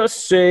would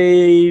just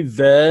say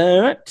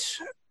that.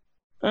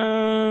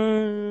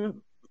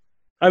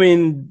 I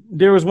mean,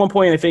 there was one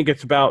point, I think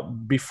it's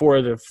about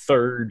before the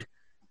third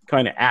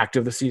kind of act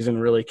of the season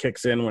really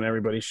kicks in, when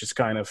everybody's just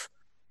kind of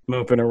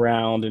moping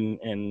around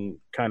and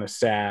kind of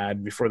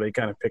sad before they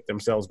kind of pick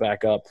themselves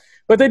back up.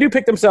 But they do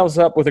pick themselves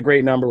up with a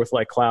great number with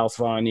like Klaus,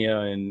 Vanya,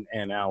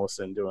 and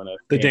Allison doing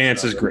the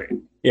dance is great.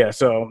 Yeah,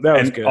 so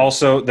that was good.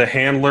 Also, the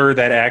handler,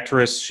 that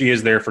actress, she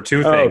is there for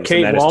 2 things.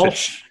 Kate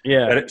Walsh.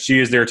 She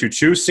is there to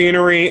choose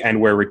scenery and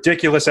wear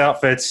ridiculous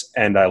outfits,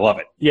 and I love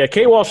it. Yeah,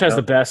 Kate Walsh has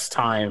the best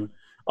time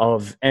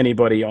of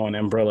anybody on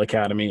Umbrella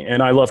Academy,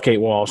 and I love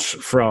Kate Walsh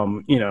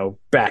from,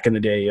 back in the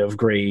day of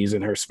Grey's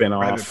and her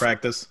spinoff. Private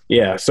Practice.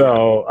 Yeah,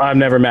 so I'm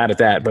never mad at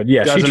that. But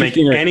yeah, it doesn't make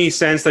any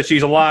sense that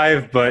she's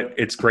alive, but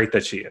it's great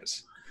that she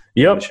is.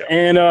 Yep,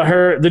 and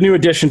the new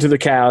addition to the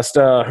cast,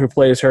 who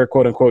plays her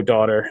quote unquote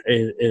daughter,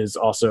 is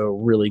also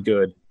really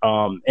good.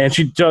 And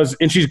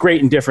she's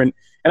great and different.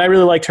 And I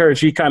really liked her.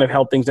 She kind of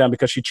held things down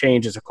because she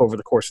changes over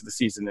the course of the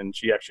season, and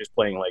she actually is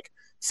playing like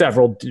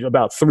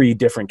about 3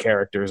 different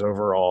characters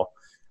overall.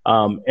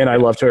 And I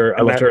loved her.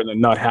 I loved her in the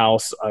Nut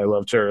House. I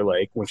loved her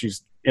like when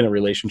she's in a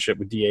relationship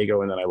with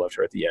Diego, and then I loved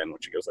her at the end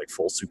when she goes like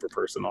full super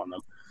person on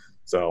them.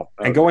 So,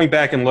 and going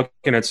back and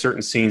looking at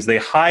certain scenes, they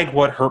hide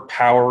what her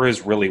power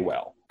is really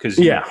well. Because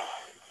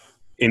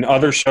in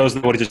other shows,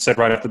 they would have just said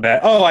right off the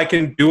bat, "Oh, I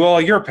can do all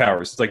your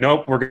powers." It's like,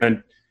 nope, we're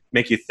gonna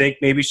make you think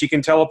maybe she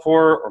can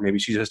teleport, or maybe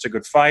she's just a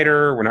good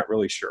fighter. We're not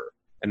really sure.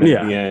 And then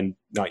at the end,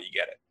 no, you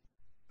get it.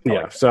 And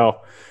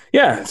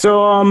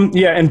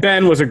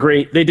Ben was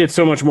they did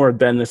so much more with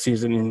Ben this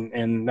season,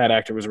 and that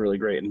actor was really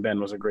great, and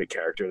Ben was a great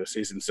character this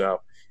season,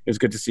 so it was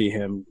good to see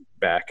him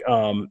back.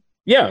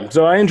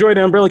 So I enjoyed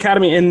Umbrella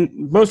Academy,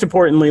 and most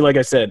importantly, like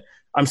I said,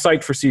 I'm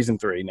psyched for season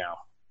 3 now,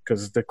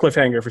 because the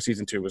cliffhanger for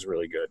season 2 was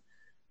really good.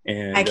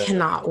 And I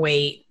cannot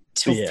wait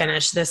to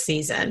finish this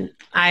season.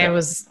 I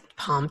was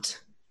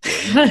pumped.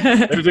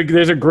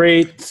 There's a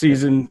great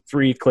season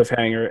 3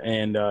 cliffhanger,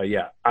 and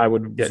I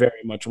would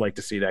very much like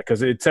to see that,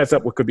 because it sets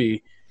up what could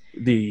be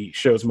the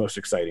show's most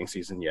exciting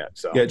season yet.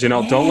 So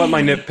Janelle, don't let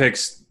my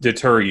nitpicks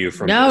deter you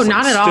from this.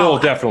 Not at all. Still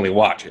definitely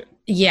watch it.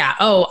 Yeah.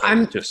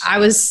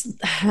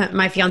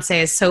 My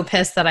fiance is so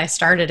pissed that I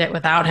started it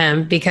without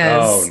him,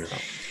 because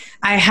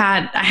I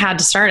had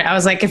to start it. I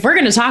was like, if we're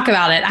going to talk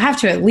about it, I have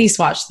to at least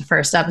watch the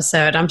first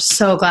episode. I'm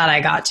so glad I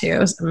got to. It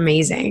was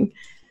amazing.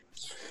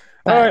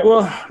 All right,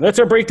 well, that's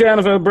our breakdown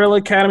of Umbrella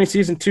Academy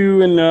Season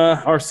 2 and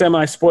our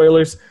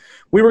semi-spoilers.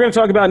 We were going to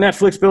talk about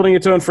Netflix building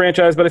its own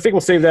franchise, but I think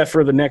we'll save that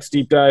for the next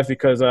deep dive,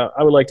 because I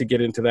would like to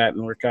get into that,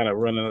 and we're kind of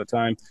running out of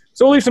time.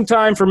 So we'll leave some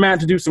time for Matt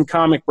to do some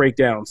comic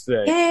breakdowns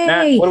today. Yay!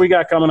 Matt, what do we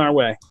got coming our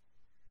way?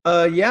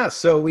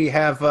 So we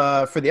have,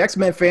 for the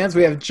X-Men fans,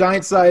 we have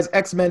Giant Size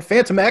X-Men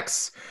Phantom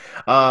X,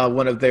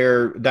 one of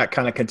that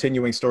kind of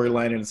continuing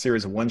storyline in a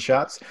series of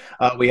one-shots.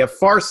 We have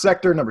Far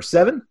Sector number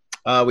 7.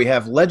 We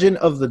have Legend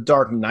of the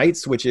Dark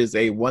Knights, which is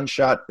a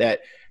one-shot that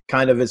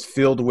kind of is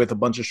filled with a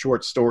bunch of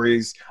short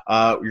stories.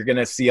 You're going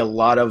to see a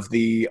lot of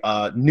the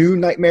new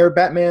Nightmare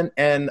Batman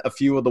and a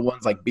few of the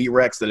ones like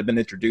B-Rex that have been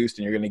introduced,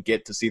 and you're going to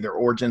get to see their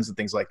origins and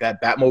things like that.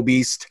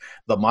 Batmobeast,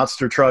 the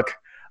monster truck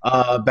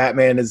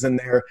Batman is in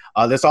there.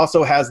 This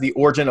also has the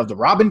origin of the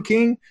Robin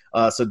King,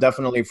 so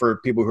definitely for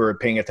people who are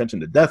paying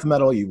attention to death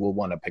metal, you will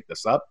want to pick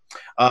this up.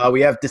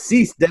 We have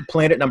Deceased Dead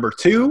Planet number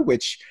 2,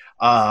 which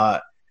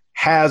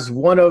has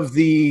one of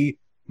the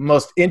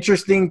most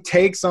interesting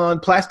takes on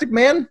Plastic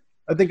Man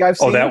I think I've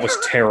seen. Oh, that was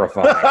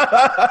terrifying.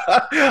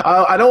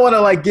 I don't want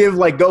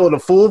to go to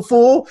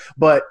full,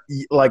 but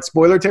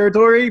spoiler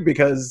territory,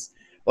 because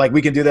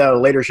we can do that on a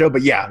later show.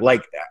 But yeah,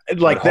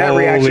 that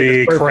reaction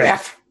is perfect.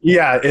 Crap.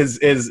 Yeah,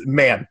 is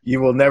man,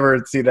 you will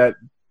never see that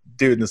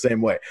dude in the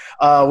same way.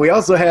 We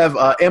also have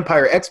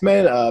Empire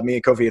X-Men. Me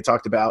and Kofi had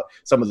talked about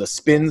some of the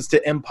spins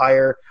to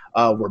Empire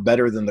were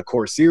better than the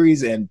core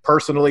series, and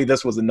personally,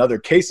 this was another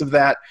case of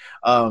that,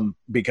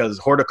 because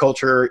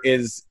horticulture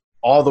is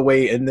all the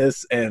way in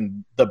this,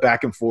 and the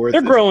back and forth.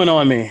 They're growing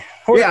on me.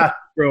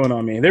 Growing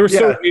on me. They were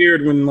so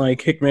weird when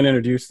Hickman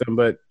introduced them,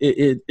 but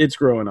it's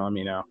growing on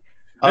me now.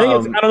 I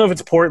don't know if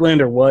it's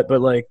Portland or what,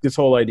 but this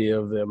whole idea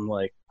of them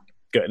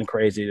getting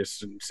crazy to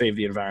save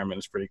the environment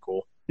is pretty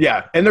cool.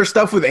 Yeah, and their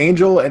stuff with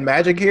Angel and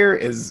Magic here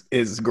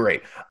is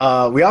great.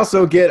 We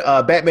also get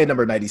Batman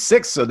number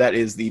 96, so that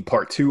is the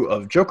part 2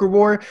 of Joker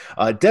War.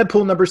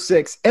 Deadpool number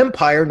 6,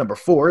 Empire number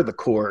 4, the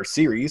core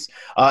series.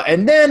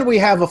 And then we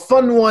have a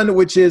fun one,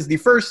 which is the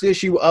first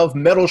issue of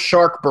Metal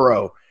Shark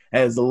Bro,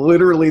 as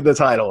literally the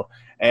title.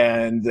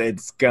 And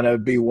it's going to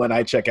be one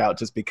I check out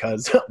just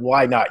because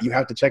why not? You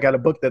have to check out a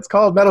book that's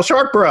called Metal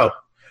Shark Bro.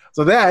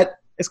 So that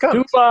is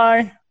coming.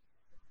 Goodbye.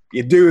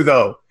 You do,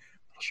 though.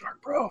 Metal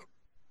Shark Bro.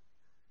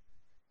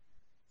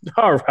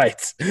 All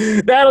right.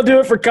 That'll do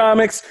it for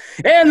comics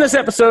and this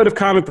episode of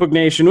Comic Book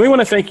Nation. We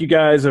want to thank you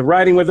guys for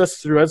riding with us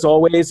through, as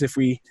always. If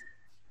we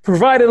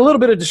provided a little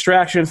bit of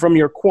distraction from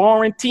your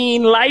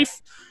quarantine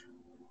life,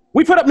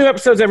 we put up new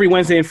episodes every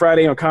Wednesday and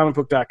Friday on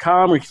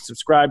comicbook.com, where you can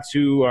subscribe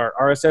to our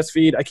RSS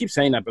feed. I keep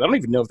saying that, but I don't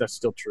even know if that's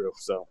still true.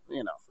 So,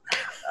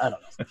 I don't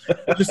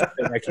know. Just a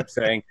thing I keep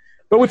saying.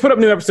 But we put up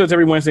new episodes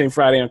every Wednesday and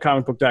Friday on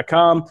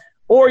comicbook.com.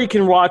 Or you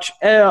can watch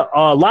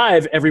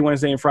live every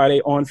Wednesday and Friday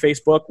on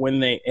Facebook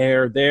when they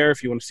air there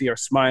if you want to see our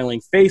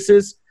smiling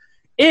faces.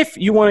 If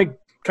you want to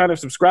kind of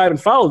subscribe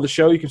and follow the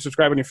show, you can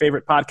subscribe on your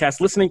favorite podcast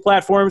listening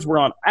platforms. We're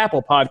on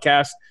Apple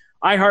Podcasts,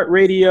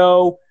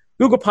 iHeartRadio,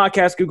 Google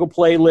Podcasts, Google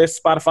Playlists,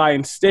 Spotify,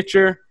 and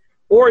Stitcher.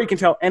 Or you can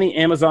tell any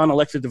Amazon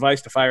Alexa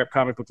device to fire up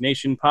Comic Book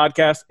Nation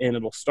podcast, and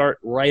it'll start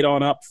right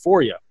on up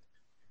for you.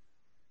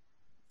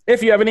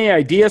 If you have any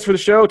ideas for the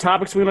show,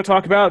 topics we want to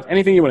talk about,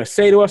 anything you want to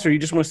say to us, or you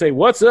just want to say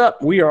what's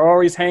up, we are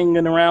always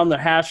hanging around the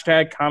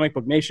hashtag Comic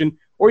Book Nation,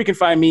 or you can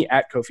find me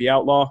at Kofi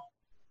Outlaw.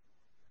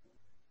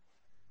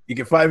 You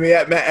can find me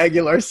at Matt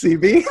Aguilar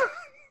CB.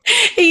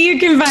 You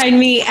can find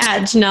me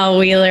at Janelle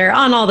Wheeler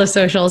on all the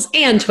socials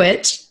and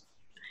Twitch.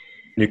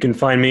 You can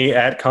find me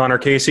at Connor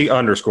Casey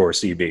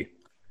 _CB.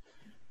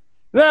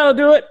 That'll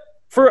do it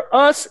for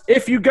us.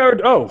 If you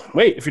go,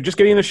 if you're just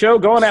getting the show,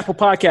 go on Apple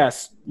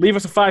Podcasts. Leave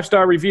us a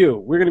 5-star review.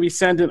 We're going to be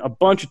sending a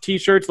bunch of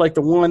T-shirts like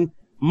the one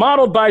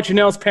modeled by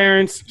Janelle's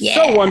parents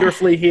so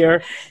wonderfully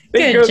here.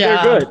 Good job.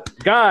 They're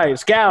good.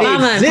 Guys, gals.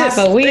 Mama and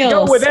Papa Wheels. They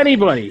go with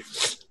anybody.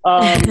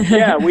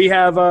 We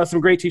have some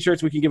great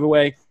T-shirts we can give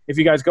away. If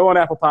you guys go on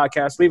Apple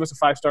Podcasts, leave us a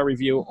 5-star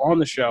review on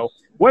the show.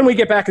 When we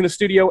get back in the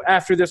studio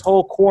after this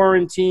whole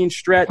quarantine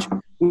stretch,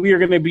 we are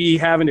going to be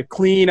having to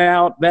clean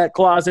out that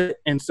closet,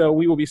 and so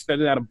we will be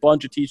sending out a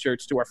bunch of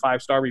T-shirts to our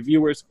 5-star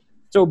reviewers.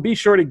 So be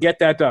sure to get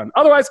that done.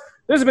 Otherwise,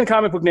 this has been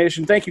Comic Book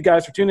Nation. Thank you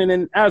guys for tuning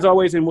in, as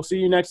always, and we'll see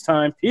you next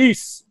time.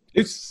 Peace.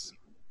 Peace.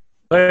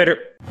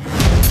 Later.